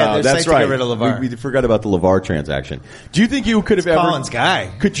 they're that's to right. Get rid of LeVar. We forgot about the LeVar transaction. Do you think you could have Colin's guy?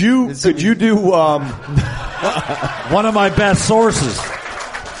 Could you do one of my best sources?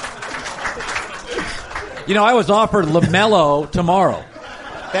 I was offered LaMelo tomorrow.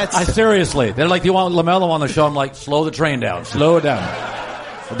 Seriously. They're like, do you want LaMelo on the show? I'm like, slow the train down. Slow it down.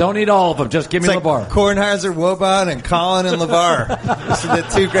 I don't need all of them. Just give me LeVar. Kornheiser, Wobot, and Colin and LeVar. These are the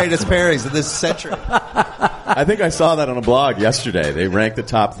two greatest pairings of this century. I think I saw that on a blog yesterday. They ranked the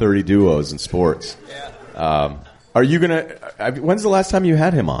top 30 duos in sports. Yeah. Are you gonna? When's the last time you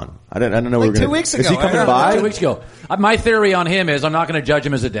had him on? I don't know. Like 2 weeks ago. Is he coming by? 2 weeks ago. My theory on him is I'm not going to judge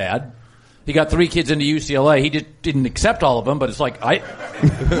him as a dad. He got 3 kids into UCLA. He didn't accept all of them, but it's like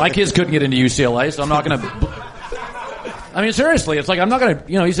my kids couldn't get into UCLA, so I'm not going to. I mean, seriously, it's like I'm not going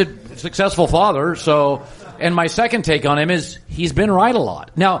to. He's a successful father, so. And my second take on him is he's been right a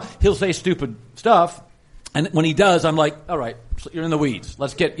lot. Now he'll say stupid stuff. And when he does, I'm like, all right, you're in the weeds.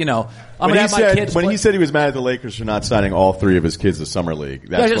 Let's get, I'm going to have my kids. When he said he was mad at the Lakers for not signing all 3 of his kids to Summer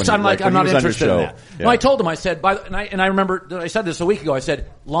League, I'm not interested in that. Yeah. No, I told him, I said, and I remember I said this a week ago. I said,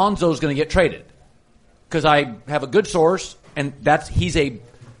 Lonzo's going to get traded because I have a good source, and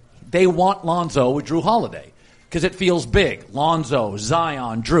they want Lonzo with Drew Holiday because it feels big. Lonzo,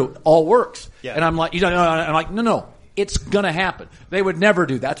 Zion, Drew, all works. Yeah. And I'm like, no, it's going to happen. They would never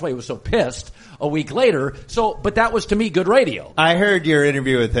do that. That's why he was so pissed a week later. But that was to me good radio. I heard your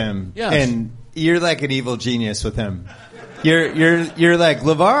interview with him. Yes. And you're like an evil genius with him. You're like,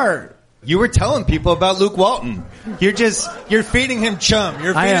 LeVar, you were telling people about Luke Walton. You're feeding him chum.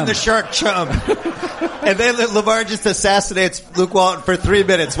 You're feeding the shark chum. And then LeVar just assassinates Luke Walton for 3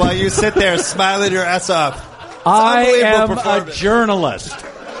 minutes while you sit there smiling your ass off. I am a journalist.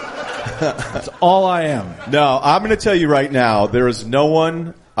 That's all I am. No, I'm going to tell you right now, there is no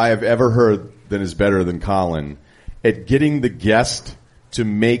one I have ever heard that is better than Colin at getting the guest to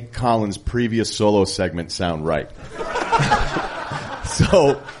make Colin's previous solo segment sound right.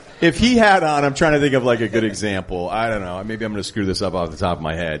 So if he had on, I'm trying to think of like a good example. I don't know. Maybe I'm going to screw this up off the top of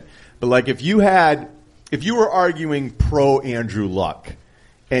my head. But like if you were arguing pro Andrew Luck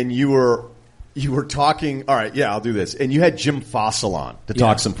and you were you were talking, all right, yeah, I'll do this. And you had Jim Fossil on to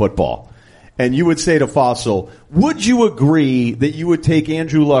talk some football. And you would say to Fossil, would you agree that you would take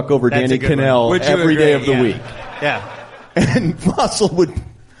Andrew Luck over Danny Cannell every day of the week? Yeah. And Fossil would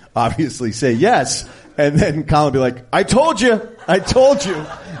obviously say yes. And then Colin would be like, I told you.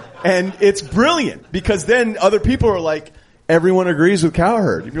 And it's brilliant because then other people are like, everyone agrees with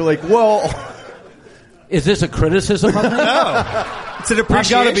Cowherd. And you're like, well. Is this a criticism of me? No. It's an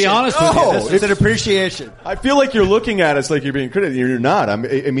appreciation. I've got to be honest with you. It's an appreciation. I feel like you're looking at us like you're being critical. You're not. I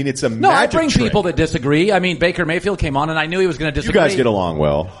mean, it's a magic No, I bring trick. people that disagree. I mean, Baker Mayfield came on, and I knew he was going to disagree. You guys get along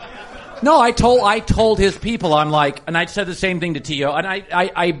well. No, I told his people, I'm like, and I said the same thing to T.O., and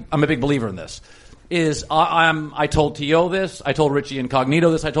I'm a big believer in this, I told T.O. this, I told Richie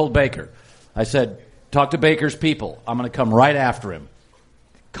Incognito this, I told Baker. I said, talk to Baker's people. I'm going to come right after him.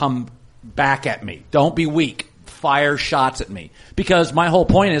 Come back at me. Don't be weak. Fire shots at me. Because my whole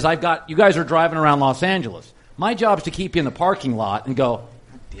point is you guys are driving around Los Angeles. My job is to keep you in the parking lot and go,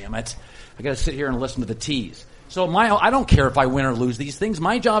 damn it, I got to sit here and listen to the tease. So I don't care if I win or lose these things.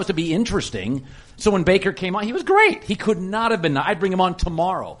 My job is to be interesting. So when Baker came on, he was great. He could not have been. I'd bring him on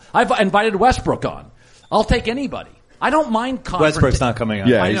tomorrow. I've invited Westbrook on. I'll take anybody. I don't mind confrontation. Westbrook's not coming on.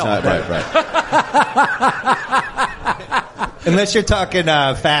 Yeah, he's not. Right. Unless you're talking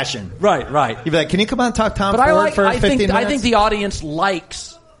fashion. Right. You'd be like, can you come on and talk Tom But Ford for 15 minutes? I think the audience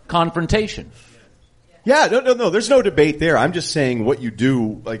likes confrontation. Yeah, no. There's no debate there. I'm just saying what you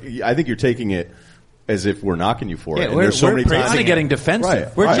do. Like, I think you're taking it as if we're knocking you for it. And there's so many times. We're not getting defensive.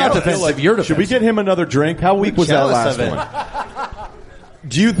 Right. We're not defensive. Like, you're defensive. Should we get him another drink? How weak was that last one?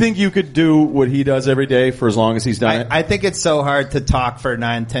 Do you think you could do what he does every day for as long as he's done it? I think it's so hard to talk for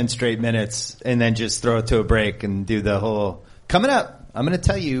 9-10 straight minutes and then just throw it to a break and do the whole coming up. I'm going to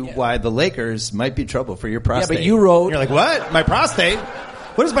tell you why the Lakers might be trouble for your prostate. Yeah, but you wrote. You're like, what? My prostate?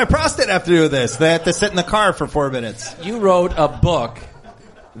 What does my prostate have to do with this? They have to sit in the car for 4 minutes. You wrote a book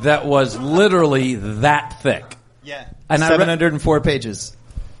that was literally that thick. Yeah. And 704 pages.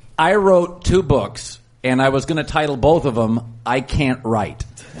 I wrote 2 books, and I was going to title both of them, I Can't Write.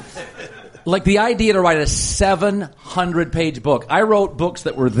 Like the idea to write a 700-page book. I wrote books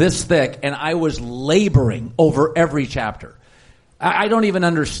that were this thick, and I was laboring over every chapter. I don't even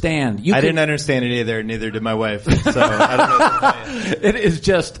understand. I didn't understand it either. Neither did my wife. So I don't know what to tell you. It is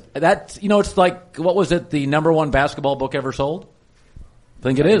just that. It's like, what was it? The #1 basketball book ever sold? I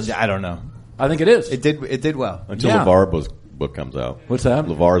think it is. I don't know. I think it is. It did well until LeVar's book comes out. What's that?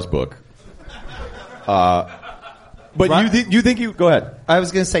 LeVar's book. But you think you go ahead? I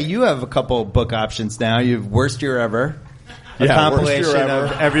was going to say you have a couple book options now. You have Worst Year Ever, a Yeah, compilation Worst Year Ever.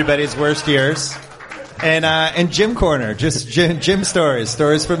 of everybody's worst years, and Gym Corner, just gym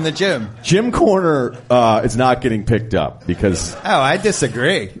stories from the gym. Gym Corner is not getting picked up because I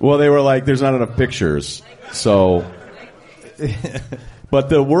disagree. Well, they were like, there's not enough pictures, so. But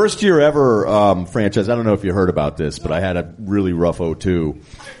the Worst Year Ever franchise, I don't know if you heard about this, but I had a really rough 02.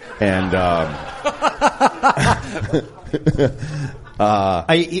 And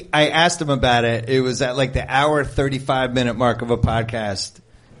I asked him about it. It was at like the hour 35-minute mark of a podcast,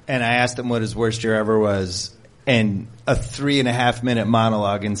 and I asked him what his worst year ever was, and a 3.5-minute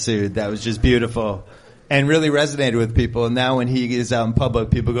monologue ensued. That was just beautiful and really resonated with people. And now when he is out in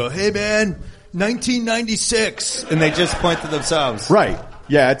public, people go, "Hey man, 1996," and they just point to themselves. Right?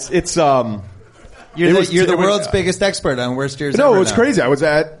 Yeah, it's. You're the world's biggest expert on worst years ever. No, it was now. crazy. I was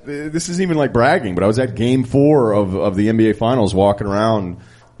at, this isn't even like bragging, but I was at game 4 of the NBA Finals walking around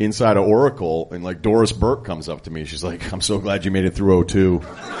inside of Oracle, and like Doris Burke comes up to me. She's like, "I'm so glad you made it through 02.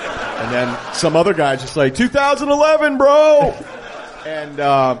 And then some other guy's just like, 2011, bro! And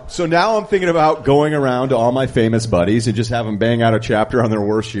so now I'm thinking about going around to all my famous buddies and just have them bang out a chapter on their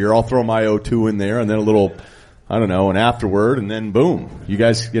worst year. I'll throw my 02 in there and then a little, I don't know, an afterword, and then boom. You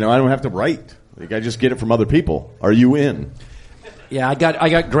guys, I don't have to write. Like, I just get it from other people. Are you in? Yeah, I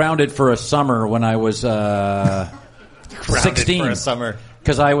got grounded for a summer when I was 16. For a summer.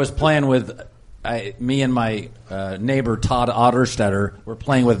 Because I was playing with me and my neighbor Todd Otterstetter were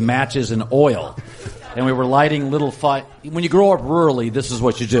playing with matches and oil, and we were lighting little When you grow up rurally, this is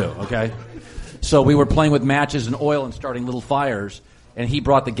what you do. Okay, so we were playing with matches and oil and starting little fires. And he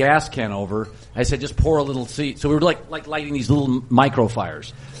brought the gas can over. I said, "Just pour a little seed." So we were like lighting these little micro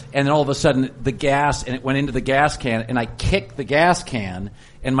fires. And then all of a sudden, the gas, and it went into the gas can, and I kicked the gas can,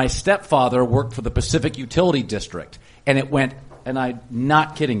 and my stepfather worked for the Pacific Utility District, and it went, and I'm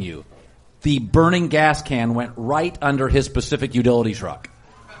not kidding you, the burning gas can went right under his Pacific Utility truck.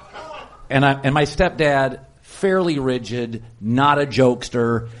 And my stepdad, fairly rigid, not a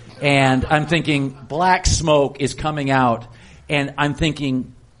jokester, and I'm thinking, black smoke is coming out, and I'm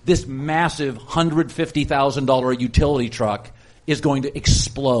thinking, this massive $150,000 utility truck is going to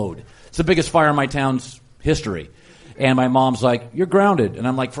explode. It's the biggest fire in my town's history. And my mom's like, you're grounded. And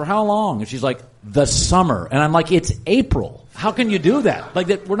I'm like, for how long? And she's like, the summer. And I'm like, it's April. How can you do that?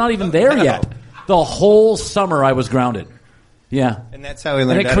 Like, we're not even there yet. The whole summer I was grounded. Yeah. And that's how he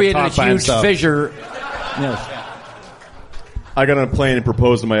learned and it how created to a talk by huge himself. fissure. Yes. I got on a plane and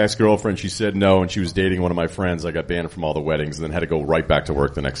proposed to my ex-girlfriend. She said no, and she was dating one of my friends. I got banned from all the weddings and then had to go right back to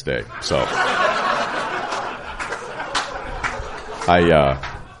work the next day. So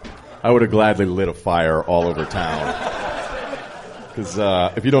I would have gladly lit a fire all over town. Because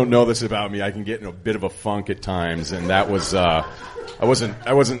if you don't know this about me, I can get in a bit of a funk at times, and that was I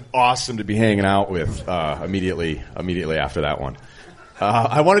wasn't awesome to be hanging out with immediately after that one.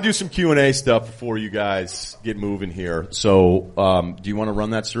 I want to do some Q&A stuff before you guys get moving here. So, do you want to run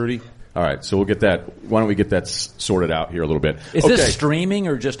that, Cerruti? All right, so we'll get that. Why don't we get that sorted out here a little bit? Is this streaming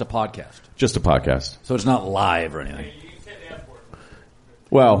or just a podcast? Just a podcast. So it's not live or anything.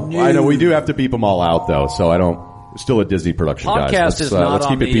 Well, I know we do have to beep them all out, though. So I don't. Still a Disney production, Podcast guys. is not let's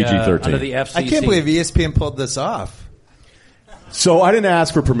on keep it the, PG-13. under the FCC. I can't believe ESPN pulled this off. So I didn't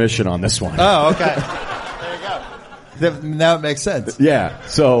ask for permission on this one. Oh, okay. There you go. Now it makes sense. Yeah.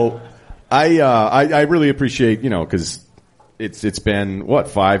 So I really appreciate, because it's been,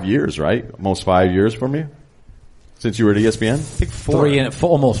 5 years, right? Almost 5 years for me since you were at ESPN? I think 4.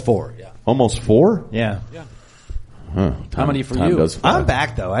 Almost 4, yeah. Almost 4? Yeah. Huh. How many for you? I'm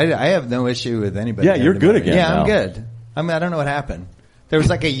back, though. I have no issue with anybody. Yeah, you're good again Yeah, now. I'm good. I don't know what happened. There was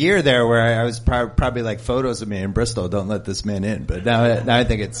like a year there where I was probably like photos of me in Bristol, don't let this man in. But now I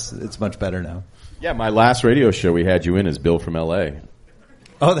think it's much better now. Yeah, my last radio show we had you in as Bill from L.A.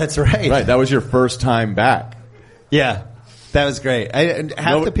 Oh, that's right. Right, that was your first time back. Yeah, that was great.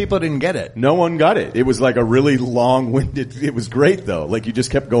 Half the people didn't get it. No one got it. It was like a really long-winded. It was great though. Like you just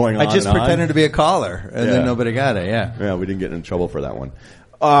kept going on. I just and pretended on. to be a caller, and then nobody got it. Yeah. Yeah, we didn't get in trouble for that one.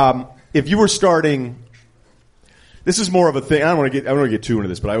 If you were starting, this is more of a thing. I don't want to get too into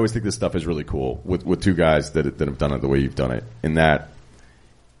this, but I always think this stuff is really cool with two guys that have done it the way you've done it. In that,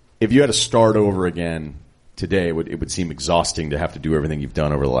 if you had to start over again today, it would seem exhausting to have to do everything you've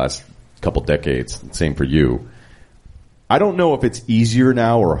done over the last couple decades. Same for you. I don't know if it's easier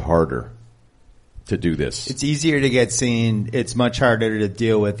now or harder to do this. It's easier to get seen. It's much harder to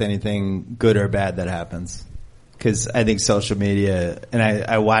deal with anything good or bad that happens. Because I think social media, and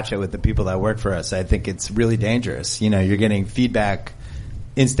I watch it with the people that work for us, I think it's really dangerous. You're getting feedback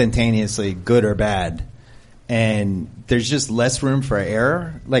instantaneously, good or bad. And there's just less room for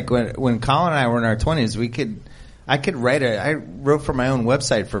error. Like when Colin and I were in our 20s, I wrote for my own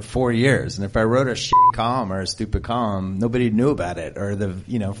website for 4 years. And if I wrote a shitty column or a stupid column, nobody knew about it. Or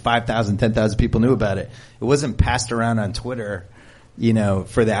 5,000, 10,000 people knew about it. It wasn't passed around on Twitter,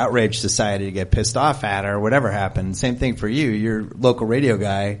 for the outrage society to get pissed off at or whatever happened. Same thing for you. You're a local radio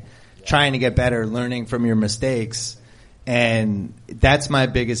guy trying to get better, learning from your mistakes. And that's my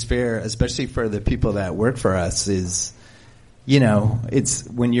biggest fear, especially for the people that work for us is, it's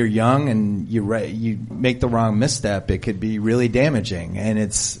when you're young and you make the wrong misstep, it could be really damaging.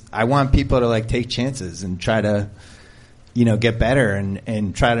 And I want people to take chances and try to, get better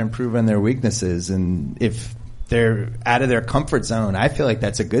and try to improve on their weaknesses. And if they're out of their comfort zone, I feel like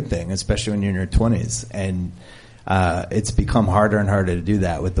that's a good thing, especially when you're in your 20s. And it's become harder and harder to do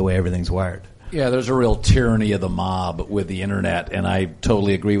that with the way everything's wired. Yeah, there's a real tyranny of the mob with the internet, and I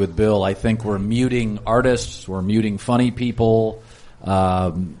totally agree with Bill. I think we're muting artists, we're muting funny people.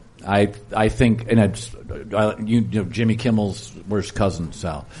 I think, and Jimmy Kimmel's worst cousin,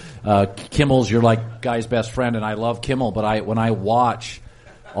 Sal. Kimmel's your guy's best friend, and I love Kimmel, but when I watch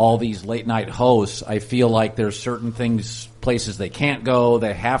all these late night hosts, I feel like there's certain places they can't go,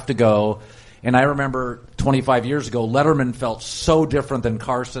 they have to go. And I remember 25 years ago, Letterman felt so different than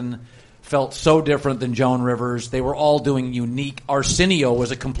Carson, felt so different than Joan Rivers. They were all doing unique. Arsenio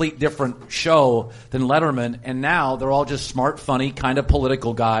was a complete different show than Letterman, and now they're all just smart, funny, kind of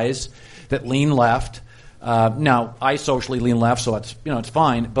political guys that lean left. Now, I socially lean left, so it's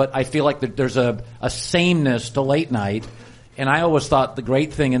fine, but I feel like there's a sameness to late night, and I always thought the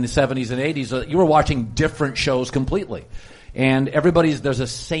great thing in the 70s and 80s, you were watching different shows completely. And there's a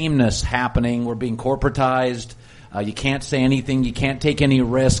sameness happening. We're being corporatized. You can't say anything. You can't take any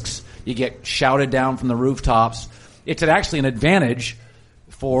risks. You get shouted down from the rooftops. It's actually an advantage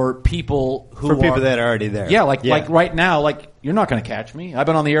for people that are already there. Yeah, like right now, you're not going to catch me. I've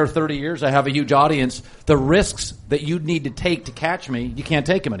been on the air 30 years. I have a huge audience. The risks that you'd need to take to catch me, you can't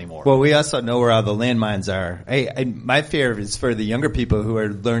take them anymore. Well, we also know where all the landmines are. My fear is for the younger people who are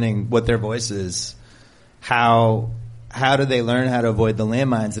learning what their voice is, how how do they learn how to avoid the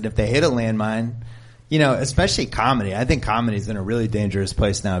landmines? And if they hit a landmine, you know, especially comedy. I think comedy is in a really dangerous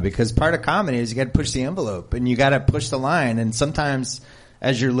place now because part of comedy is you got to push the envelope and you got to push the line. And sometimes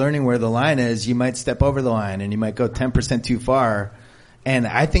as you're learning where the line is, you might step over the line and you might go 10% too far. And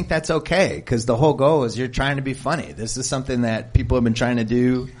I think that's okay because the whole goal is you're trying to be funny. This is something that people have been trying to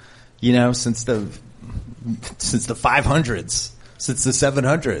do, you know, since the 500s, since the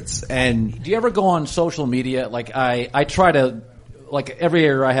 700s. And do you ever go on social media? Like I try to, like every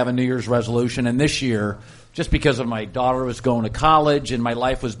year I have a New Year's resolution, and this year, just because of my daughter was going to college and my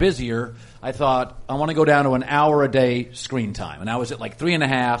life was busier, I thought I want to go down to an hour a day screen time. And I was at like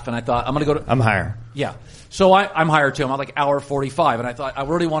 3.5, and I thought I'm going to go to. I'm higher. Yeah. So I'm higher too. I'm at like hour 45, and I thought I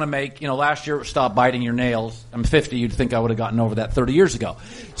really want to make, you know, last year stop biting your nails. I'm 50. You'd think I would have gotten over that 30 years ago.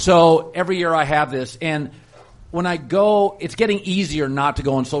 So every year I have this, and when I go, it's getting easier not to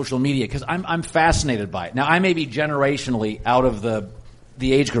go on social media because I'm fascinated by it. Now I may be generationally out of the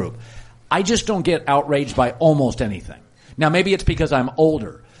age group. I just don't get outraged by almost anything. Now maybe it's because I'm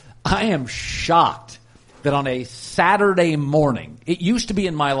older. I am shocked that on a Saturday morning, it used to be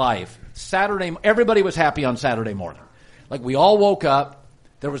in my life, everybody was happy on Saturday morning. Like we all woke up,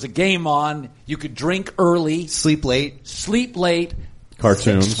 there was a game on, you could drink early. Sleep late.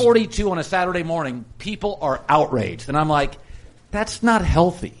 Cartoons. 6:42 on a Saturday morning, people are outraged. And I'm like, that's not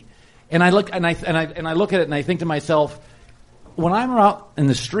healthy. And I look at it and I think to myself, when I'm out in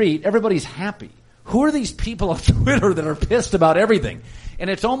the street, everybody's happy. Who are these people on Twitter that are pissed about everything? And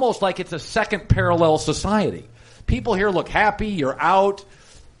it's almost like it's a second parallel society. People here look happy, you're out.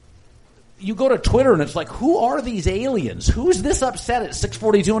 You go to Twitter and it's like, who are these aliens? Who's this upset at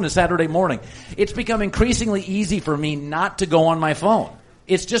 6:42 on a Saturday morning? It's become increasingly easy for me not to go on my phone.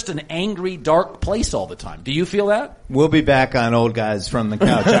 It's just an angry, dark place all the time. Do you feel that? We'll be back on Old Guys from the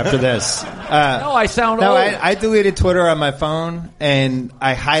Couch after this. No, I sound old. I deleted Twitter on my phone and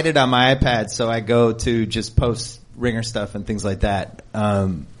I hide it on my iPad, so I go to just post Ringer stuff and things like that.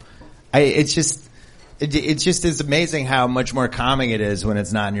 It just is amazing how much more calming it is when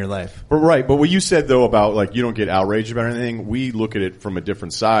it's not in your life. But right, but what you said though about like you don't get outraged about anything, we look at it from a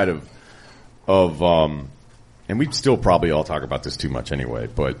different side of and we still probably all talk about this too much anyway,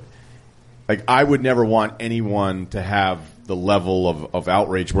 but like I would never want anyone to have the level of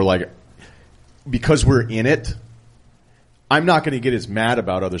outrage where like because we're in it, I'm not going to get as mad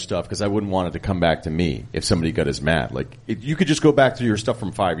about other stuff because I wouldn't want it to come back to me if somebody got as mad. Like you could just go back to your stuff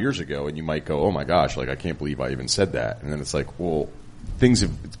from 5 years ago and you might go, oh my gosh, like I can't believe I even said that. And then it's like, well, things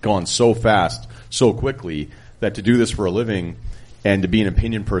have gone so fast, so quickly that to do this for a living and to be an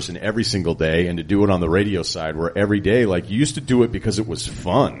opinion person every single day and to do it on the radio side where every day, like you used to do it because it was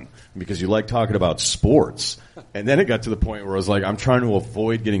fun, because you like talking about sports. And then it got to the point where I was like, I'm trying to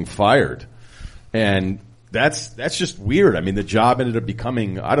avoid getting fired. And that's just weird. I mean, the job ended up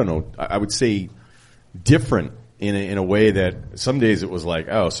becoming, I don't know, I would say different in a way that some days it was like,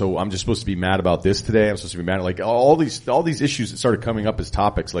 oh, so I'm just supposed to be mad about this today. I'm supposed to be mad. Like all these issues that started coming up as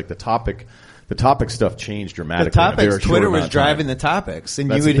topics, like the topic stuff changed dramatically. The topics, Twitter was driving the topics.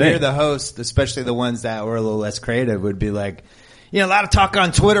 And you would hear the host, especially the ones that were a little less creative, would be like, you know, a lot of talk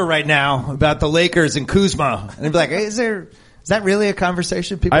on Twitter right now about the Lakers and Kuzma. And they'd be like, hey, is that really a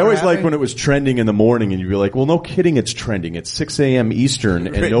conversation people I always having? liked when it was trending in the morning and you'd be like, well, no kidding, it's trending. It's 6 a.m. Eastern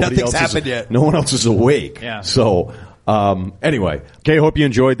and Nothing's happened yet. No one else is awake. Yeah. So, anyway. Okay, hope you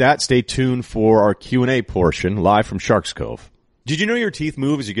enjoyed that. Stay tuned for our Q&A portion live from Sharks Cove. Did you know your teeth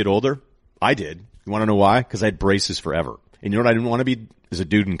move as you get older? I did. You want to know why? Because I had braces forever. And you know what I didn't want to be? As a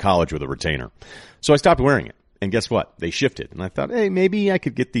dude in college with a retainer. So I stopped wearing it. And guess what? They shifted. And I thought, hey, maybe I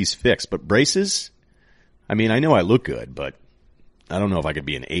could get these fixed. But braces? I mean, I know I look good, but I don't know if I could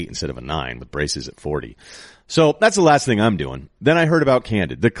be an 8 instead of a 9 with braces at 40. So that's the last thing I'm doing. Then I heard about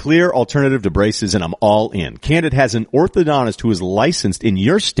Candid, the clear alternative to braces, and I'm all in. Candid has an orthodontist who is licensed in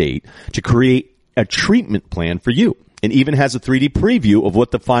your state to create a treatment plan for you. And even has a 3D preview of what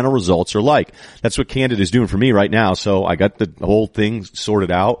the final results are like. That's what Candid is doing for me right now. So I got the whole thing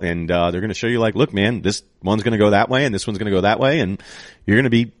sorted out, and they're going to show you like, look, man, this one's going to go that way, and this one's going to go that way, and you're going to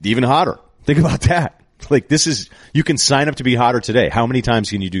be even hotter. Think about that. Like you can sign up to be hotter today. How many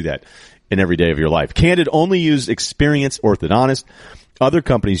times can you do that in every day of your life? Candid only use experienced orthodontists. Other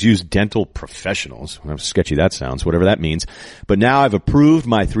companies use dental professionals. How sketchy that sounds, whatever that means. But now I've approved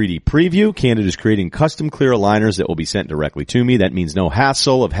my 3D preview. Candid is creating custom clear aligners that will be sent directly to me. That means no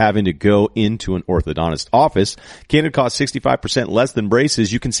hassle of having to go into an orthodontist office. Candid costs 65% less than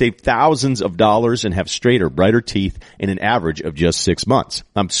braces. You can save thousands of dollars and have straighter, brighter teeth in an average of just 6 months.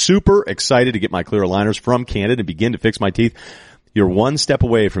 I'm super excited to get my clear aligners from Candid and begin to fix my teeth. You're one step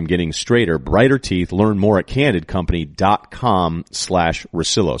away from getting straighter, brighter teeth. Learn more at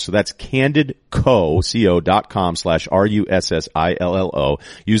candidcompany.com/Russillo. So that's candidco.com/RUSSILLO.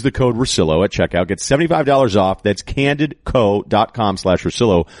 Use the code Russillo at checkout. Get $75 off. That's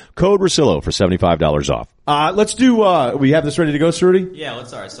candidco.com/Russillo. Code Russillo for $75 off. Let's do, we have this ready to go, Cerruti? Yeah,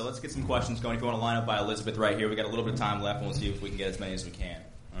 let's let's get some questions going. If you want to line up by Elizabeth right here, we got a little bit of time left, and we'll see if we can get as many as we can.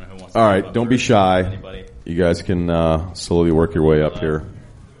 I don't know who wants to All right, don't be shy. Anybody? You guys can slowly work your way up here.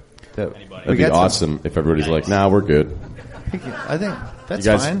 Anybody? That'd be awesome if everybody's like, nah, we're good. I think that's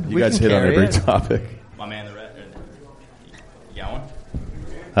you guys, fine. You guys hit on every topic. My man, the red. You got one?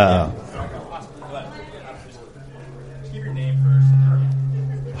 Just give your name first.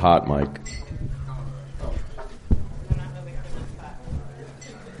 Hot mic.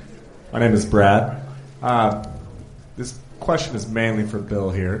 My name is Brad. This question is mainly for Bill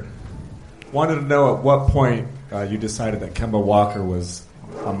here. Wanted to know at what point you decided that Kemba Walker was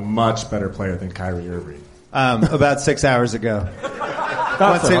a much better player than Kyrie Irving. About 6 hours ago.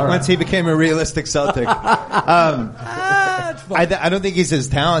 Once he became a realistic Celtic. I don't think he's as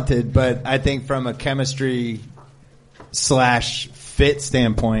talented, but I think from a chemistry / fit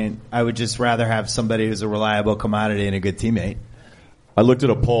standpoint, I would just rather have somebody who's a reliable commodity and a good teammate. I looked at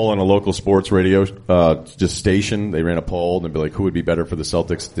a poll on a local sports radio just station. They ran a poll and they'd be like, who would be better for the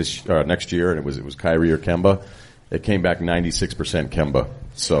Celtics this next year? And it was Kyrie or Kemba. It came back 96% Kemba.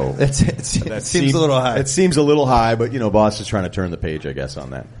 So it seems a little high. It seems a little high, but Boss is trying to turn the page, I guess,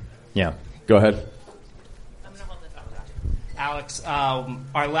 on that. Yeah. Go ahead. I'm gonna hold this up. Alex,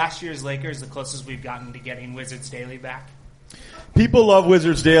 are last year's Lakers the closest we've gotten to getting Wizards Daily back? People love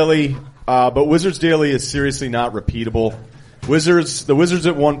Wizards Daily, but Wizards Daily is seriously not repeatable. The Wizards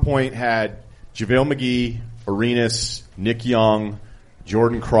at one point had JaVale McGee, Arenas, Nick Young,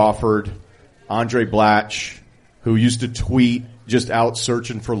 Jordan Crawford, Andre Blatch, who used to tweet just out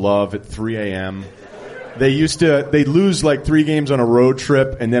searching for love at 3 a.m. They'd lose like 3 games on a road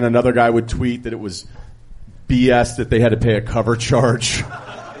trip, and then another guy would tweet that it was BS that they had to pay a cover charge.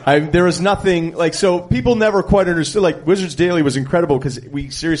 There was nothing, so people never quite understood, Wizards Daily was incredible because we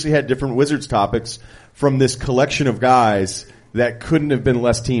seriously had different Wizards topics from this collection of guys that couldn't have been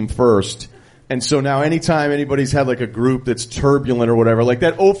less team first. And so now anytime anybody's had a group that's turbulent or whatever, like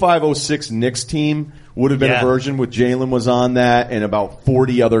that 05-06 Knicks team would have been a version with Jalen was on that and about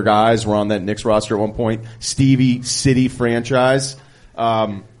 40 other guys were on that Knicks roster at one point. Stevie City franchise.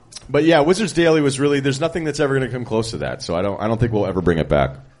 But yeah, Wizards Daily was really, there's nothing that's ever going to come close to that. So I don't think we'll ever bring it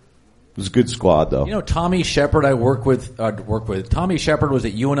back. It was a good squad, though. Tommy Shepard, I work with. Tommy Shepard was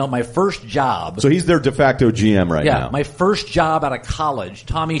at UNL. My first job. So he's their de facto GM now. Yeah, my first job out of college.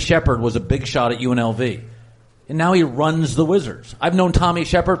 Tommy Shepard was a big shot at UNLV, and now he runs the Wizards. I've known Tommy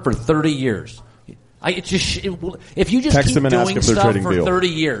Shepard for 30 years. If you just text keep doing stuff for deal. 30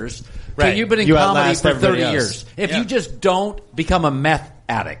 years, right. You've been in comedy for 30 years. If you just don't become a meth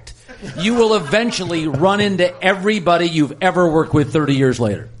addict, you will eventually run into everybody you've ever worked with 30 years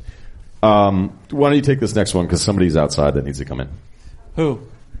later. Why don't you take this next one because somebody's outside that needs to come in. Who?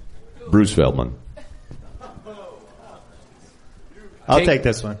 Bruce Feldman. I'll take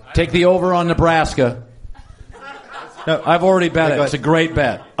this one. Take the over on Nebraska. No, I've already bet it. It's a great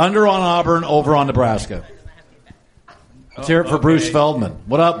bet. Under on Auburn, over on Nebraska. Let's hear it for Bruce Feldman.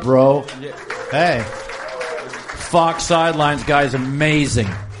 What up, bro? Hey. Fox Sidelines guy's amazing.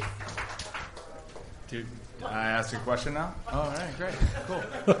 Dude, I ask a question now? Oh, all right, great. Cool.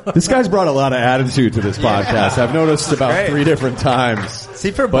 This guy's brought a lot of attitude to this podcast. I've noticed about 3 different times. See,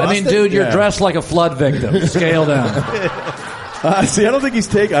 for Boston? Dude, you're dressed like a flood victim. Scale down. See, I don't think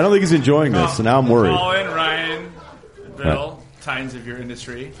he's enjoying this, so now I'm worried. Colin, Ryan, Bill, titans of your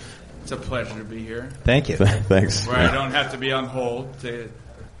industry. It's a pleasure to be here. Thank you. Thanks. Where I don't have to be on hold to,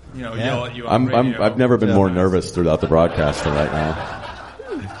 yell at you on radio. I've never been more nervous throughout the broadcast than right now.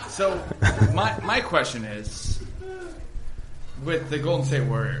 So, my question is, with the Golden State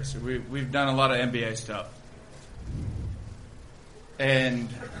Warriors, we've done a lot of NBA stuff. And,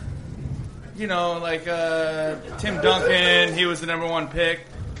 Tim Duncan, he was the number 1 pick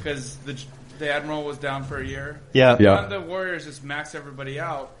because the Admiral was down for a year. Yeah. Why don't the Warriors just max everybody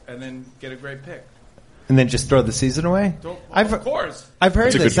out and then get a great pick? And then just throw the season away? Of course. I've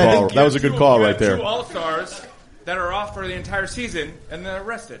heard That's this. a good call. That was a good call right there. 2 All-Stars that are off for the entire season and then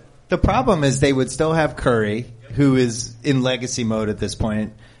arrested. The problem is they would still have Curry, who is in legacy mode at this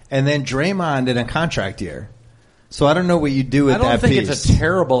point, and then Draymond in a contract year. So I don't know what you do with that piece. I don't think it's a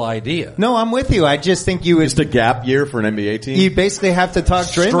terrible idea. No, I'm with you. I just think you would... Just a gap year for an NBA team? You basically have to talk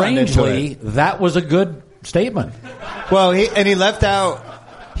Draymond into it. That was a good statement. Well, he left out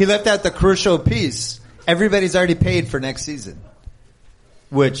the crucial piece. Everybody's already paid for next season.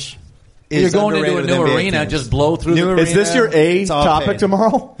 which You're is going into a underrated new with NBA arena, teams. just blow through New the Is this your A It's all topic paid.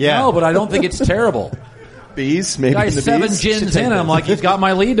 tomorrow? Yeah. No, but I don't think it's terrible. Bees, maybe Guy's the 7 bees. gins in, and I'm like, he's got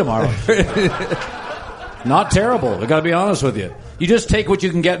my lead tomorrow. Not terrible. I got to be honest with you. You just take what you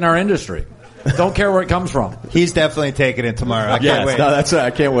can get in our industry. Don't care where it comes from. He's definitely taking it tomorrow. I can't Yes, wait. no, that's I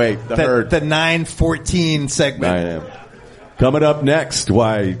can't wait. The herd. The 9:14 segment. I am. Coming up next,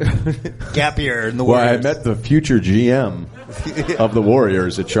 why Gap year in the I Warriors. met the future GM of the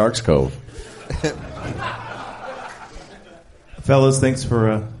Warriors at Sharks Cove. Fellas, thanks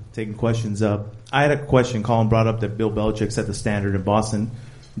for taking questions up. I had a question. Colin brought up that Bill Belichick set the standard in Boston.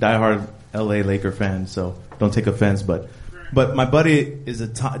 Diehard LA Laker fan, so don't take offense. But my buddy is a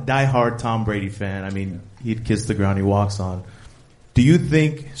diehard Tom Brady fan. I mean, he'd kiss the ground he walks on. Do you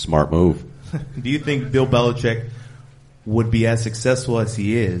think Smart move. Do you think Bill Belichick would be as successful as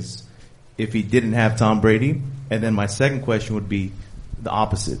he is if he didn't have Tom Brady? And then my second question would be the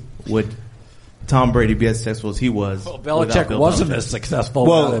opposite. Would Tom Brady be as successful as he was? Well, without Belichick Bill wasn't Belichick? as successful.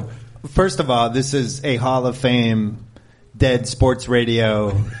 without Well, him. first of all, this is a Hall of Fame dead sports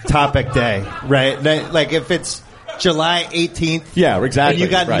radio topic day, right? Like if it's July 18th, Yeah, exactly. and you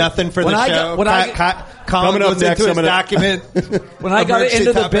got right. nothing for When the I show. got- when I Colin Coming up goes next, into I'm his document. when I got emergency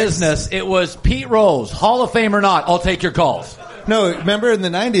into the topics. business, it was Pete Rose, Hall of Fame or not, I'll take your calls. No, remember in the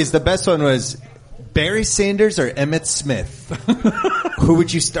 90s, the best one was Barry Sanders or Emmitt Smith. Who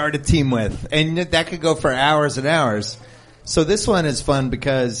would you start a team with? And that could go for hours and hours. So this one is fun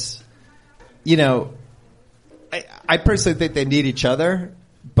because, you know, I personally think they need each other,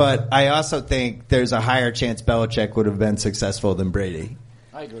 but I also think there's a higher chance Belichick would have been successful than Brady.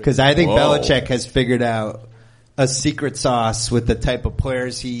 I agree. Because I think Whoa. Belichick has figured out a secret sauce with the type of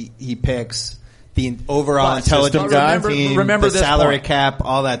players he picks, the overall But intelligence of the remember- team, remember the this salary point. cap,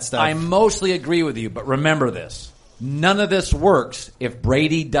 all that stuff. I mostly agree with you, but remember this. None of this works if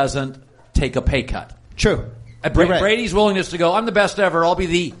Brady doesn't take a pay cut. True. Bra- You're right. Brady's willingness to go, I'm the best ever, I'll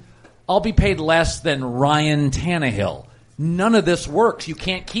be paid less than Ryan Tannehill. None of this works. You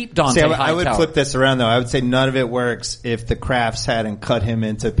can't keep Dante See, Hightower. I would flip this around though. I would say none of it works if the Crafts hadn't cut him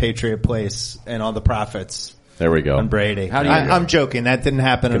into Patriot Place and all the profits There we go. on Brady. How do you- I'm joking. That didn't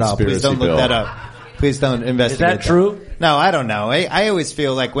happen at all. Please Conspiracy don't look Bill. that up. Please don't investigate. that true? No, I don't know. I always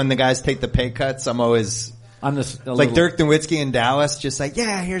feel like when the guys take the pay cuts, I'm always I'm this, a like little- Dirk Nowitzki in Dallas, just like,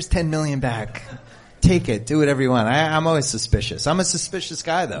 yeah, here's $10 million back. Take it. Do whatever you want. I'm always suspicious. I'm a suspicious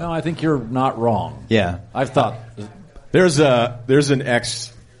guy though. No, I think you're not wrong. Yeah. I've thought. There's an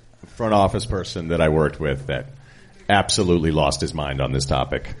ex front office person that I worked with that absolutely lost his mind on this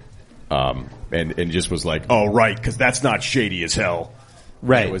topic, and just was like, "Oh, right, because that's not shady as hell."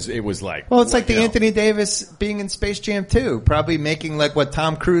 Right. It was like, Well, it's like the you know. Anthony Davis being in Space Jam 2, probably making like what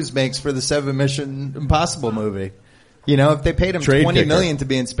Tom Cruise makes for the 7 Mission Impossible movie. You know, if they paid him Trade $20 picker. million to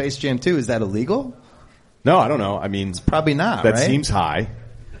be in Space Jam 2, is that illegal? No, I don't know. I mean, Probably not, that right? seems high.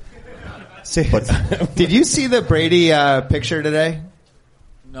 See, did you see the Brady picture today?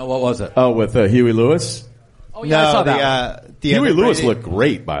 No, what was it? Oh, with Huey Lewis. Oh, yeah, I saw that. the Huey other Lewis Brady- looked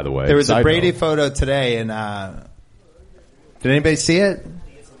great, by the way. There was a Side Brady note. photo today, and did anybody see it?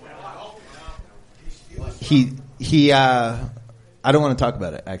 He. I don't want to talk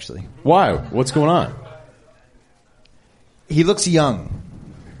about it. Actually, Why? What's going on? he looks young.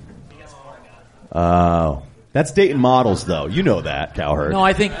 Oh, that's dating models, though. You know that, Cowherd. No,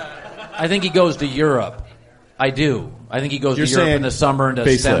 I think he goes to Europe. I do. I think he goes You're to Europe saying in the summer and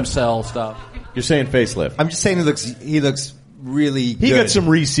does stem facelift. cell stuff. You're saying facelift. I'm just saying he looks really He good. got some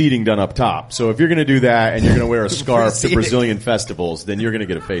reseeding done up top. So if you're going to do that and you're going to wear a scarf to Reseeding. Brazilian festivals, then you're going to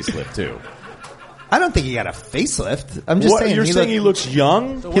get a facelift too. I don't think he got a facelift. I'm just What, saying you're saying he looks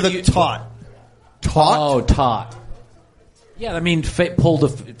young? So he what do looked you- taut. Oh, taut. Yeah, I mean, pulled a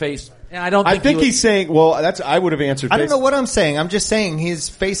face. And I don't I think, think he's saying. Well, I would have answered. I don't know what I'm saying. I'm just saying his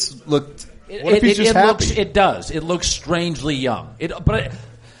face looked. What if he's just happy? It does. It looks strangely young.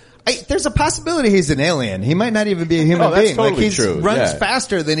 There's a possibility he's an alien. He might not even be a human Oh, that's being. totally Like he true. runs Yeah.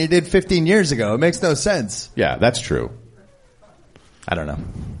 faster than he did 15 years ago. It makes no sense. Yeah, that's true. I don't know.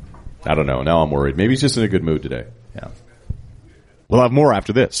 I don't know. Now I'm worried. Maybe he's just in a good mood today. Yeah. We'll have more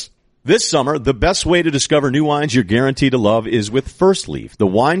after this. This summer, the best way to discover new wines you're guaranteed to love is with First Leaf, the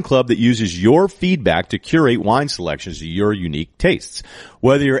wine club that uses your feedback to curate wine selections to your unique tastes.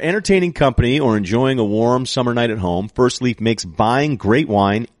 Whether you're entertaining company or enjoying a warm summer night at home, First Leaf makes buying great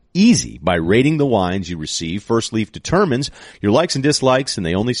wine easy by rating the wines you receive. First Leaf determines your likes and dislikes, and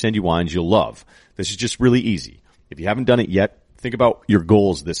they only send you wines you'll love. This is just really easy. If you haven't done it yet, think about your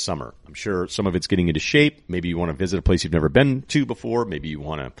goals this summer. I'm sure some of it's getting into shape. Maybe you want to visit a place you've never been to before. Maybe you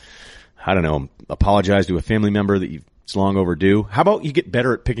want to, I don't know, apologize to a family member that you've It's long overdue. How about you get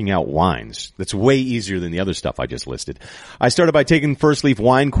better at picking out wines? That's way easier than the other stuff I just listed. I started by taking First Leaf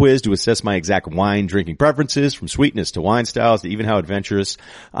Wine Quiz to assess my exact wine drinking preferences, from sweetness to wine styles to even how adventurous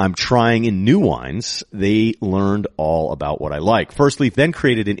I'm trying in new wines. They learned all about what I like. First Leaf then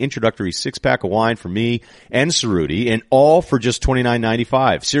created an introductory 6-pack of wine for me and Cerruti, and all for just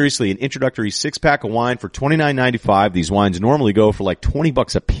 $29.95. Seriously, an introductory 6-pack of wine for $29.95. These wines normally go for like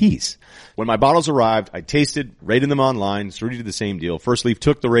 $20 a piece. When my bottles arrived, I tasted, rated them online. Cerruti did the same deal. First Leaf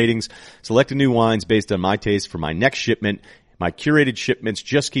took the ratings, selected new wines based on my taste for my next shipment. My curated shipments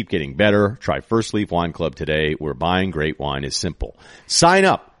just keep getting better. Try First Leaf Wine Club today, where buying great wine is simple. Sign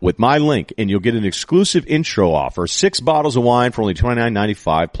up with my link and you'll get an exclusive intro offer. 6 bottles of wine for only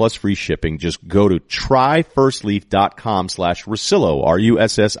 $29.95 plus free shipping. Just go to tryfirstleaf.com/Russillo,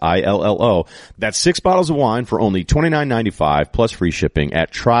 Russillo. That's 6 bottles of wine for only $29.95 plus free shipping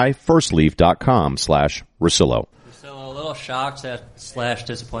at tryfirstleaf.com/Russillo. So a little shocked /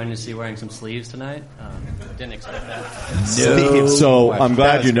 disappointed to see you wearing some sleeves tonight. Didn't expect that. No. So I'm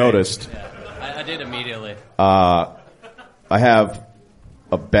glad you noticed. Yeah, I did immediately. I have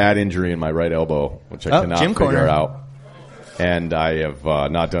a bad injury in my right elbow, which I cannot figure out. And I have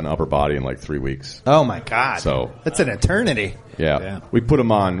not done upper body in like 3 weeks. Oh, my God. So that's an eternity. Yeah. We put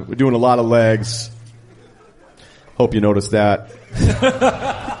them on. We're doing a lot of legs. Hope you noticed that.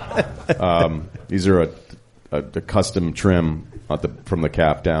 These are a custom trim from the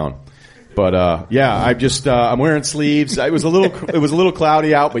calf down. But I'm wearing sleeves. It was a little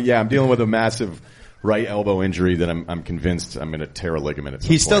cloudy out, but I'm dealing with a massive right elbow injury that I'm convinced I'm going to tear a ligament at some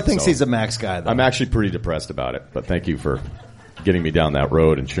point. He still thinks he's a max guy, though. I'm actually pretty depressed about it, but thank you for getting me down that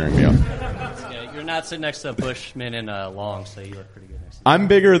road and cheering me up. Yeah, you're not sitting next to Bushman and Long, so you look pretty good next to I'm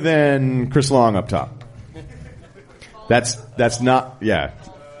bigger than Chris Long up top. That's not,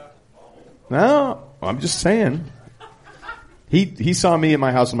 No, I'm just saying. He saw me in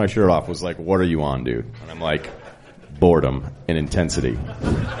my house with my shirt off, was like, "What are you on, dude?" And I'm like, boredom and intensity.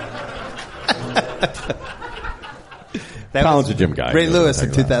 Colin's a gym guy. Ray Lewis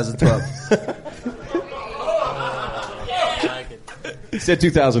in 2012. He said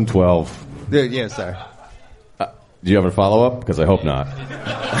 2012. Yeah, sorry. Do you have a follow-up? Because I hope not.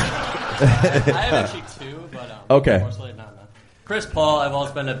 I have actually 2, but okay. Unfortunately not. Chris Paul, I've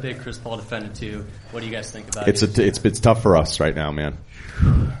always been a big Chris Paul defender too. What do you guys think about it? It's tough for us right now, man.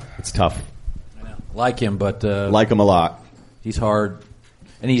 It's tough. I know. Like him, but like him a lot. He's hard,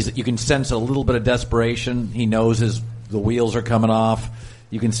 and you can sense a little bit of desperation. He knows the wheels are coming off.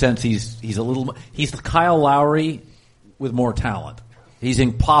 You can sense he's the Kyle Lowry with more talent. He's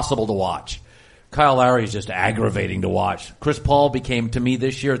impossible to watch. Kyle Lowry is just aggravating to watch. Chris Paul became, to me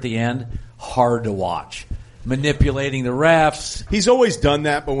this year at the end, hard to watch. Manipulating the refs. He's always done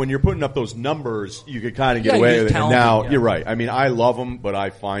that, but when you're putting up those numbers, you could kind of get away with it. And now, you're right. I mean, I love him, but I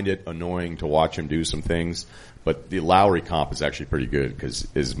find it annoying to watch him do some things. But the Lowry comp is actually pretty good, because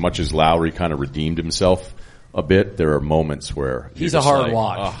as much as Lowry kind of redeemed himself a bit, there are moments where he's a hard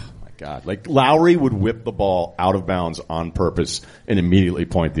watch. Oh my God. Like Lowry would whip the ball out of bounds on purpose and immediately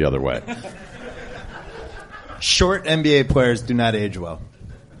point the other way. Short NBA players do not age well.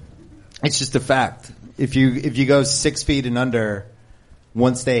 It's just a fact. If you go 6 feet and under,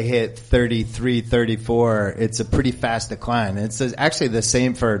 once they hit 33, 34, it's a pretty fast decline. And it's actually the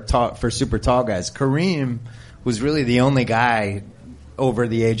same for super tall guys. Kareem was really the only guy over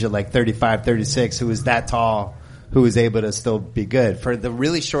the age of like 35, 36 who was that tall, who was able to still be good. For the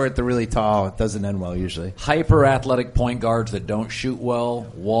really short, the really tall, it doesn't end well usually. Hyper athletic point guards that don't shoot well,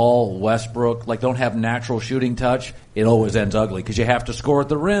 Wall, Westbrook, like don't have natural shooting touch, it always ends ugly because you have to score at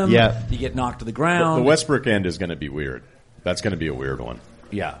the rim. Yeah. You get knocked to the ground. The Westbrook end is going to be weird. That's going to be a weird one.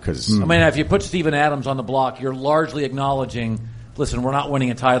 Yeah. Because I mean, if you put Steven Adams on the block, you're largely acknowledging, listen, we're not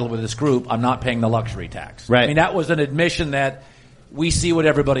winning a title with this group. I'm not paying the luxury tax. Right. I mean, that was an admission that we see what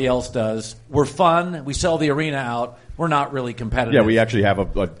everybody else does. We're fun. We sell the arena out. We're not really competitive. Yeah, we actually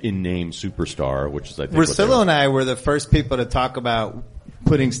have a in-name superstar, which is, I think, Russillo and I were the first people to talk about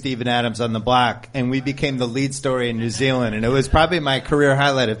putting Steven Adams on the block, and we became the lead story in New Zealand, and it was probably my career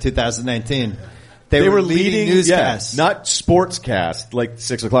highlight of 2019. They were leading newscasts. Not sportscast, like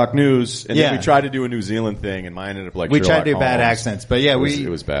 6 o'clock news. And then we tried to do a New Zealand thing, and mine ended up like we Sherlock tried to do Holmes. bad accents, but yeah, it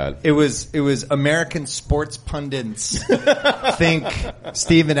was bad. It was American sports pundits think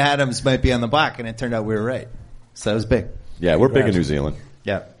Steven Adams might be on the block, and it turned out we were right. So that was big. Yeah, we're big in New Zealand.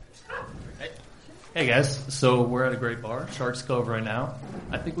 Yeah. Hey guys, so we're at a great bar, Sharks Cove right now.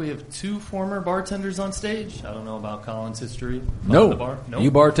 I think we have 2 former bartenders on stage. I don't know about Colin's history. The bar. You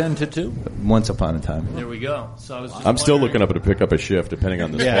bartended too? Once upon a time. There we go. So I was just I'm still looking up to pick up a shift depending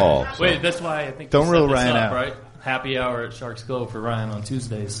on this fall. So. Wait, that's why I think don't you rule set this Ryan up, out. Right? happy hour at Sharks Cove for Ryan on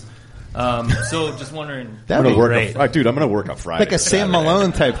Tuesdays. So just wondering. That'd be great. Dude, I'm going to work on Friday. Like a Sam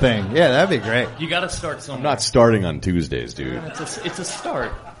Malone type thing. Yeah, that'd be great. You got to start somewhere. I'm not starting on Tuesdays, dude. It's a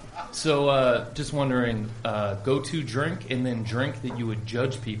start. So just wondering, go-to drink and then drink that you would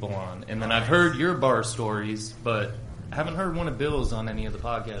judge people on. And then I've heard your bar stories, but I haven't heard one of Bill's on any of the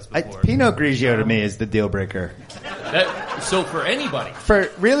podcasts before. Pinot Grigio to me is the deal breaker. So for anybody.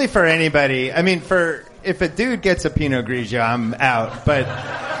 For anybody. I mean, if a dude gets a Pinot Grigio, I'm out.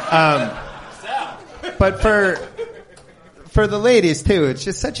 But for the ladies too, it's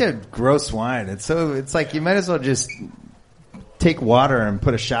just such a gross wine. It's like you might as well just take water and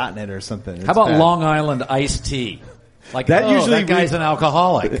put a shot in it or something. It's How about bad. Long Island iced tea? Like That usually that guy's an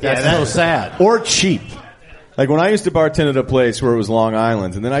alcoholic. That's so sad. Or cheap. Like when I used to bartend at a place where it was Long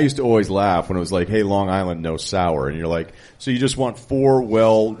Island, and then I used to always laugh when it was like, hey, Long Island, no sour. And you're like, so you just want 4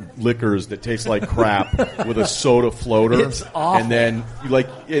 liquors that taste like crap with a soda floater. It's awful. And then,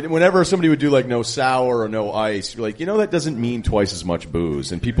 whenever somebody would do like no sour or no ice, you're like, that doesn't mean twice as much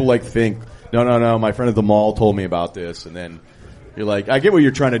booze. And people think, no, my friend at the mall told me about this. And then you're like, I get what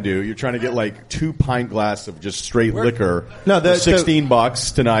you're trying to do. You're trying to get like 2 pint glass of just straight liquor. No, for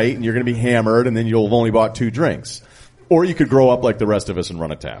 $16 tonight, and you're going to be hammered, and then you'll have only bought 2 drinks. Or you could grow up like the rest of us and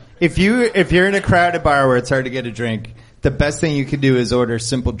run a tap. If you're in a crowded bar where it's hard to get a drink, the best thing you could do is order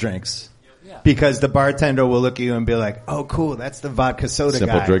simple drinks. Yeah. Because the bartender will look at you and be like, "Oh, cool, that's the vodka soda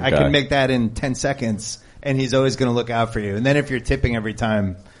Simple guy. drink I guy. can make that in 10 seconds." And he's always going to look out for you. And then if you're tipping every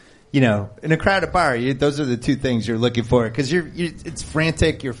time, in a crowded bar, those are the 2 things you're looking for. Because it's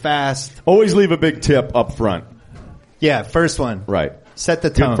frantic, you're fast. Always leave a big tip up front. Yeah, first one. Right. Set the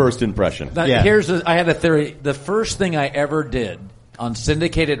tone. Good first impression. Now, I had a theory. The first thing I ever did on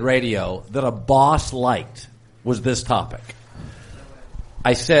syndicated radio that a boss liked was this topic.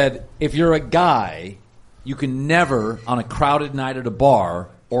 I said, if you're a guy, you can never, on a crowded night at a bar,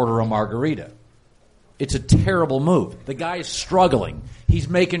 order a margarita. It's a terrible move. The guy is struggling. He's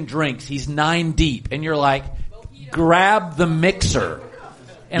making drinks. He's 9 deep. And you're like, grab the mixer.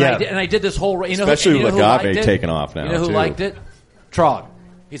 And I did this whole... Especially with agave taking off now, You know who liked it? Trog.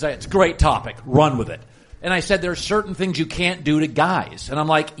 He's like, it's a great topic. Run with it. And I said, there are certain things you can't do to guys. And I'm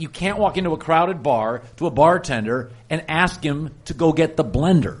like, you can't walk into a crowded bar to a bartender and ask him to go get the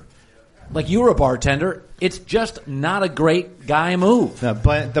blender. Like, you were a bartender. It's just not a great guy move. No,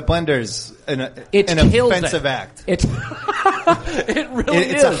 the blender's an offensive act. It really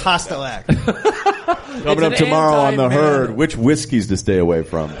is. It's a hostile act. Coming up tomorrow on The Herd, which whiskeys to stay away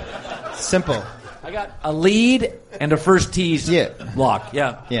from? Simple. I got a lead and a first tease block.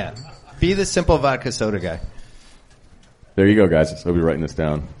 Yeah. Be the simple vodka soda guy. There you go, guys. I'll be writing this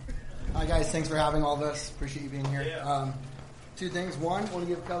down. Hi, guys. Thanks for having all this. Appreciate you being here. 2 things. One, want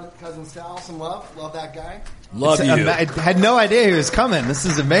to give Cousin Sal some love. Love that guy. Love you. I had no idea he was coming. This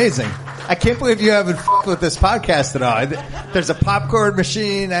is amazing. I can't believe you haven't f***ed with this podcast at all. There's a popcorn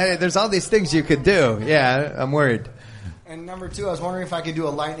machine. There's all these things you could do. Yeah, I'm worried. And number 2, I was wondering if I could do a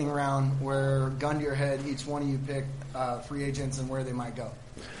lightning round where, gun to your head, each one of you pick free agents and where they might go.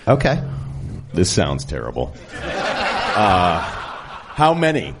 Okay. This sounds terrible. How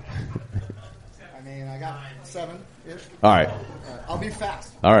many? I mean, I got 7-ish. All right. I'll be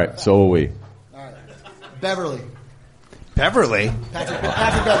fast. All right. So will we. All right. Beverly. Beverly? Patrick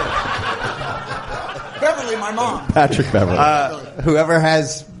Beverly. Beverly, my mom. Patrick Beverly. Whoever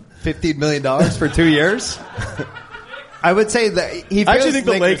has $15 million for 2 years? I would say that he feels I actually think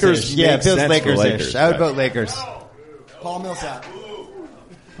the Lakers. Yeah, it feels sense for Lakers-ish. I would vote Lakers. Paul Millsap.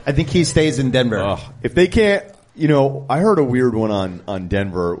 I think he stays in Denver. If they can't, I heard a weird one on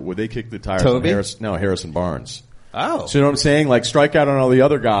Denver where they kicked the tires on Harrison Barnes. Oh. So you know what I'm saying? Like strike out on all the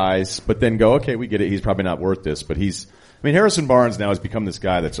other guys, but then go, okay, we get it. He's probably not worth this, but Harrison Barnes now has become this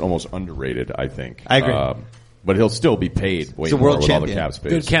guy that's almost underrated, I think. I agree. But he'll still be paid way more with all the cap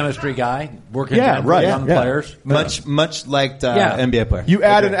space. Good chemistry guy. Working with young players. Much liked NBA player. You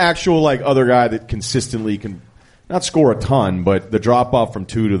add an actual other guy that consistently can not score a ton, but the drop off from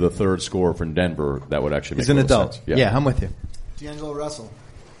 2 to the 3rd score from Denver, that would actually make He's an adult. sense. Yeah, I'm with you. D'Angelo Russell.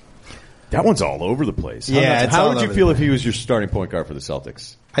 That one's all over the place. Yeah, how would you feel if he was your starting point guard for the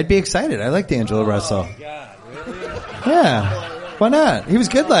Celtics? I'd be excited. I like D'Angelo Russell. Oh, God, really? Yeah. Why not? He was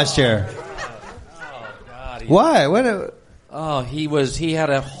good last year. Oh, God. Why? He had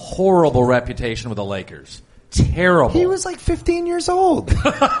a horrible reputation with the Lakers. Terrible. He was like 15 years old.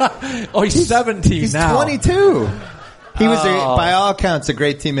 He's 17 he's now. He's 22. He was, by all accounts, a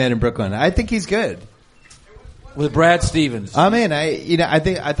great teammate in Brooklyn. I think he's good. With Brad Stevens.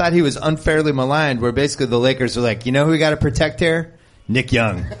 I thought he was unfairly maligned, where basically the Lakers were like, who we got to protect here? Nick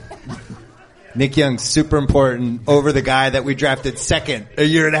Young. Nick Young's super important over the guy that we drafted second a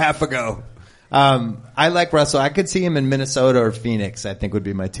year and a half ago. I like Russell. I could see him in Minnesota or Phoenix. I think would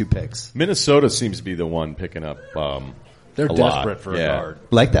be my two picks. Minnesota seems to be the one picking up. They're a desperate lot. for a guard.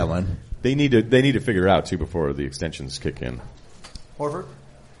 Like that one. They need to figure it out too before the extensions kick in. Horford?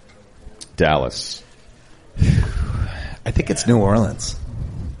 Dallas. I think it's New Orleans.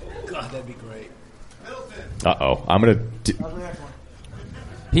 God, that'd be great. Uh-oh. I'm going to...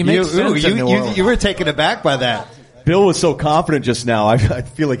 He makes sense in New Orleans. You were taken aback by that. Bill was so confident just now. I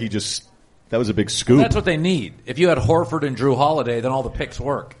feel like that was a big scoop. That's what they need. If you had Horford and Drew Holiday, then all the picks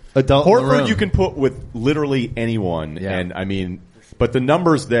work. Adult in the Horford room. you can put with literally anyone. Yeah. And, I mean, but the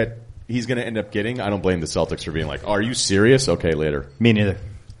numbers that he's going to end up getting, I don't blame the Celtics for being like, are you serious? Okay, later. Me neither.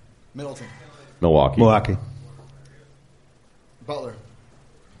 Middleton. Milwaukee. Butler.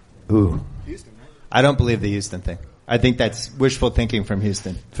 Ooh. Houston, right? I don't believe the Houston thing. I think that's wishful thinking from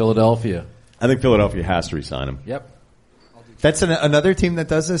Houston. Philadelphia. I think Philadelphia has to re-sign him. Yep. That's another team that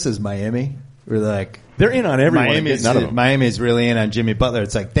does this is Miami. They're in on everyone. None of them. Miami's really in on Jimmy Butler.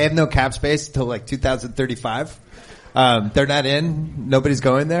 It's like they have no cap space until like 2035. They're not in. Nobody's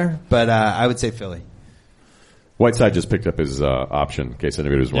going there. But I would say Philly. Whiteside just picked up his option, in case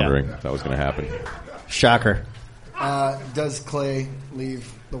anybody was wondering if that was going to happen. Shocker. Does Clay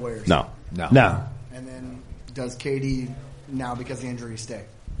leave the Warriors? No. And then does KD now because of the injury stay?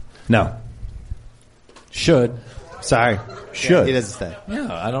 No. Should. Sorry. Should. He doesn't stay.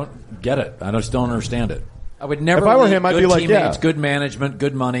 Yeah, I don't get it. I just don't understand it. I would never. If I were leave him, I'd good be like, teammates, yeah. good management,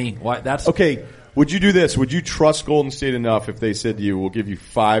 good money. Why? That's Okay, would you do this? Would you trust Golden State enough if they said to you, we'll give you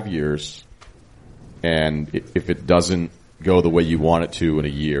 5 years, and if it doesn't go the way you want it to in a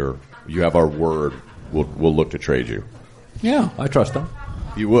year, you have our word, we'll look to trade you? Yeah, I trust them.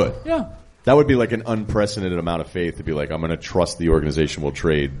 You would? Yeah. That would be like an unprecedented amount of faith to be like, I'm going to trust the organization will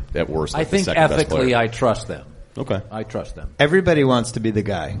trade at worst. Like I think the second best ethically, player. I trust them. Okay. I trust them. Everybody wants to be the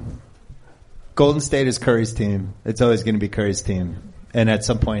guy. Golden State is Curry's team. It's always going to be Curry's team. And at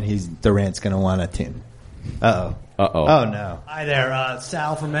some point, Durant's going to want a team. Uh-oh. Oh, no. Hi there,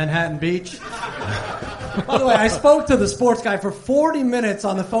 Sal from Manhattan Beach. By the way, I spoke to the sports guy for 40 minutes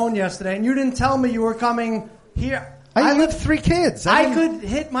on the phone yesterday, and you didn't tell me you were coming here. I have 3 kids. I could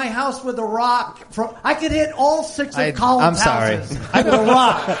hit my house with a rock. I could hit all 6 of Colin's I'm sorry. houses with a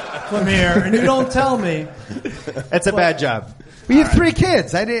rock from here, and you don't tell me. That's a bad job. We have 3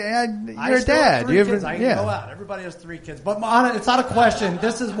 kids. You're a dad. You have 3 kids. I can go out. Everybody has 3 kids. But it's not a question.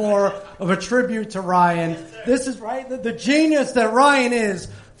 This is more of a tribute to Ryen. This is the genius that Ryen is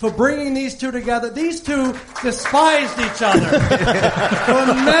for bringing these two together. These two despised each other for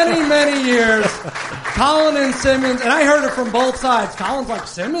many, many years. Colin and Simmons, and I heard it from both sides. Colin's like,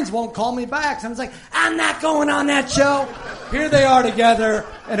 Simmons won't call me back. Simmons like, I'm not going on that show. Here they are together,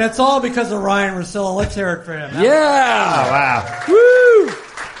 and it's all because of Ryen Russillo. Let's hear it for him. Yeah. Oh, wow. Woo!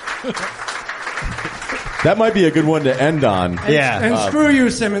 That might be a good one to end on. And screw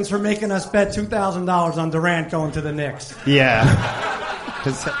you, Simmons, for making us bet $2,000 on Durant going to the Knicks. Yeah.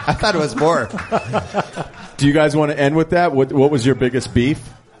 Because I thought it was more. Do you guys want to end with that? What was your biggest beef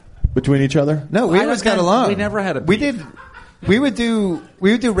between each other? No, we always got along. We never had a beef. We would do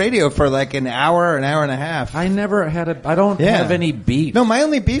radio for like an hour and a half. I never had I don't have any beef. No, my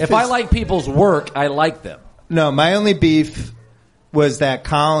only beef if I like people's work, I like them. No, my only beef was that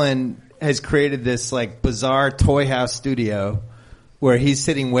Colin has created this like bizarre toy house studio where he's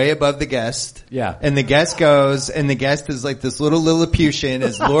sitting way above the guest. Yeah. And the guest goes, and the guest is like this little Lilliputian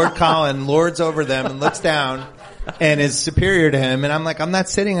as Lord Colin lords over them and looks down and is superior to him. And I'm like, I'm not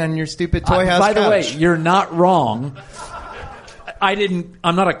sitting on your stupid toy house By couch. the way, you're not wrong. I'm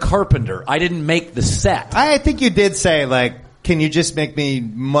not a carpenter. I didn't make the set. I think you did say, like, can you just make me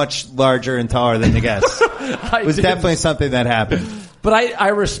much larger and taller than the guest? It was definitely something that happened. But I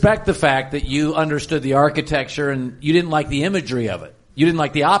respect the fact that you understood the architecture and you didn't like the imagery of it. You didn't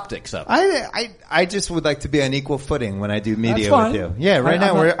like the optics of it. I just would like to be on equal footing when I do media That's fine. with you. Yeah, right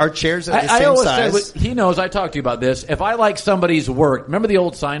now our chairs are the I same always size. Say, he knows I talked to you about this. If I like somebody's work, remember the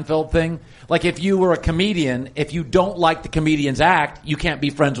old Seinfeld thing? Like if you were a comedian, if you don't like the comedian's act, you can't be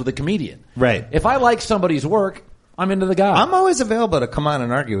friends with the comedian. Right. If I like somebody's work, I'm into the guy. I'm always available to come on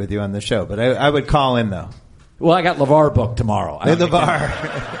and argue with you on the show, but I would call in though. Well, I got LeVar booked tomorrow. LeVar.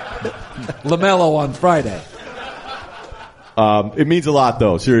 LaMelo on Friday. It means a lot,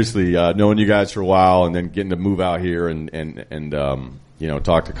 though. Seriously, knowing you guys for a while and then getting to move out here and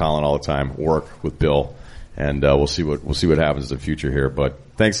talk to Colin all the time, work with Bill. And we'll see what happens in the future here. But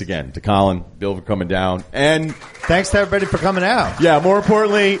thanks again to Colin, Bill for coming down, and thanks to everybody for coming out. Yeah, more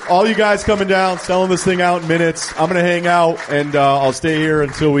importantly, all you guys coming down, selling this thing out in minutes. I'm gonna hang out and I'll stay here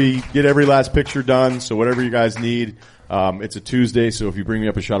until we get every last picture done. So whatever you guys need. It's a Tuesday, so if you bring me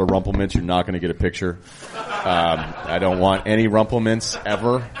up a shot of Rumplemints, you're not going to get a picture. I don't want any Rumplemints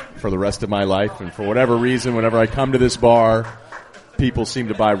ever for the rest of my life. And for whatever reason, whenever I come to this bar, people seem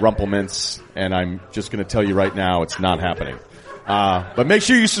to buy Rumplemints, and I'm just going to tell you right now, it's not happening. But make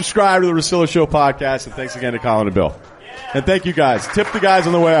sure you subscribe to the Russillo Show podcast, and thanks again to Colin and Bill. And thank you guys. Tip the guys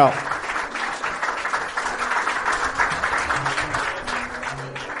on the way out.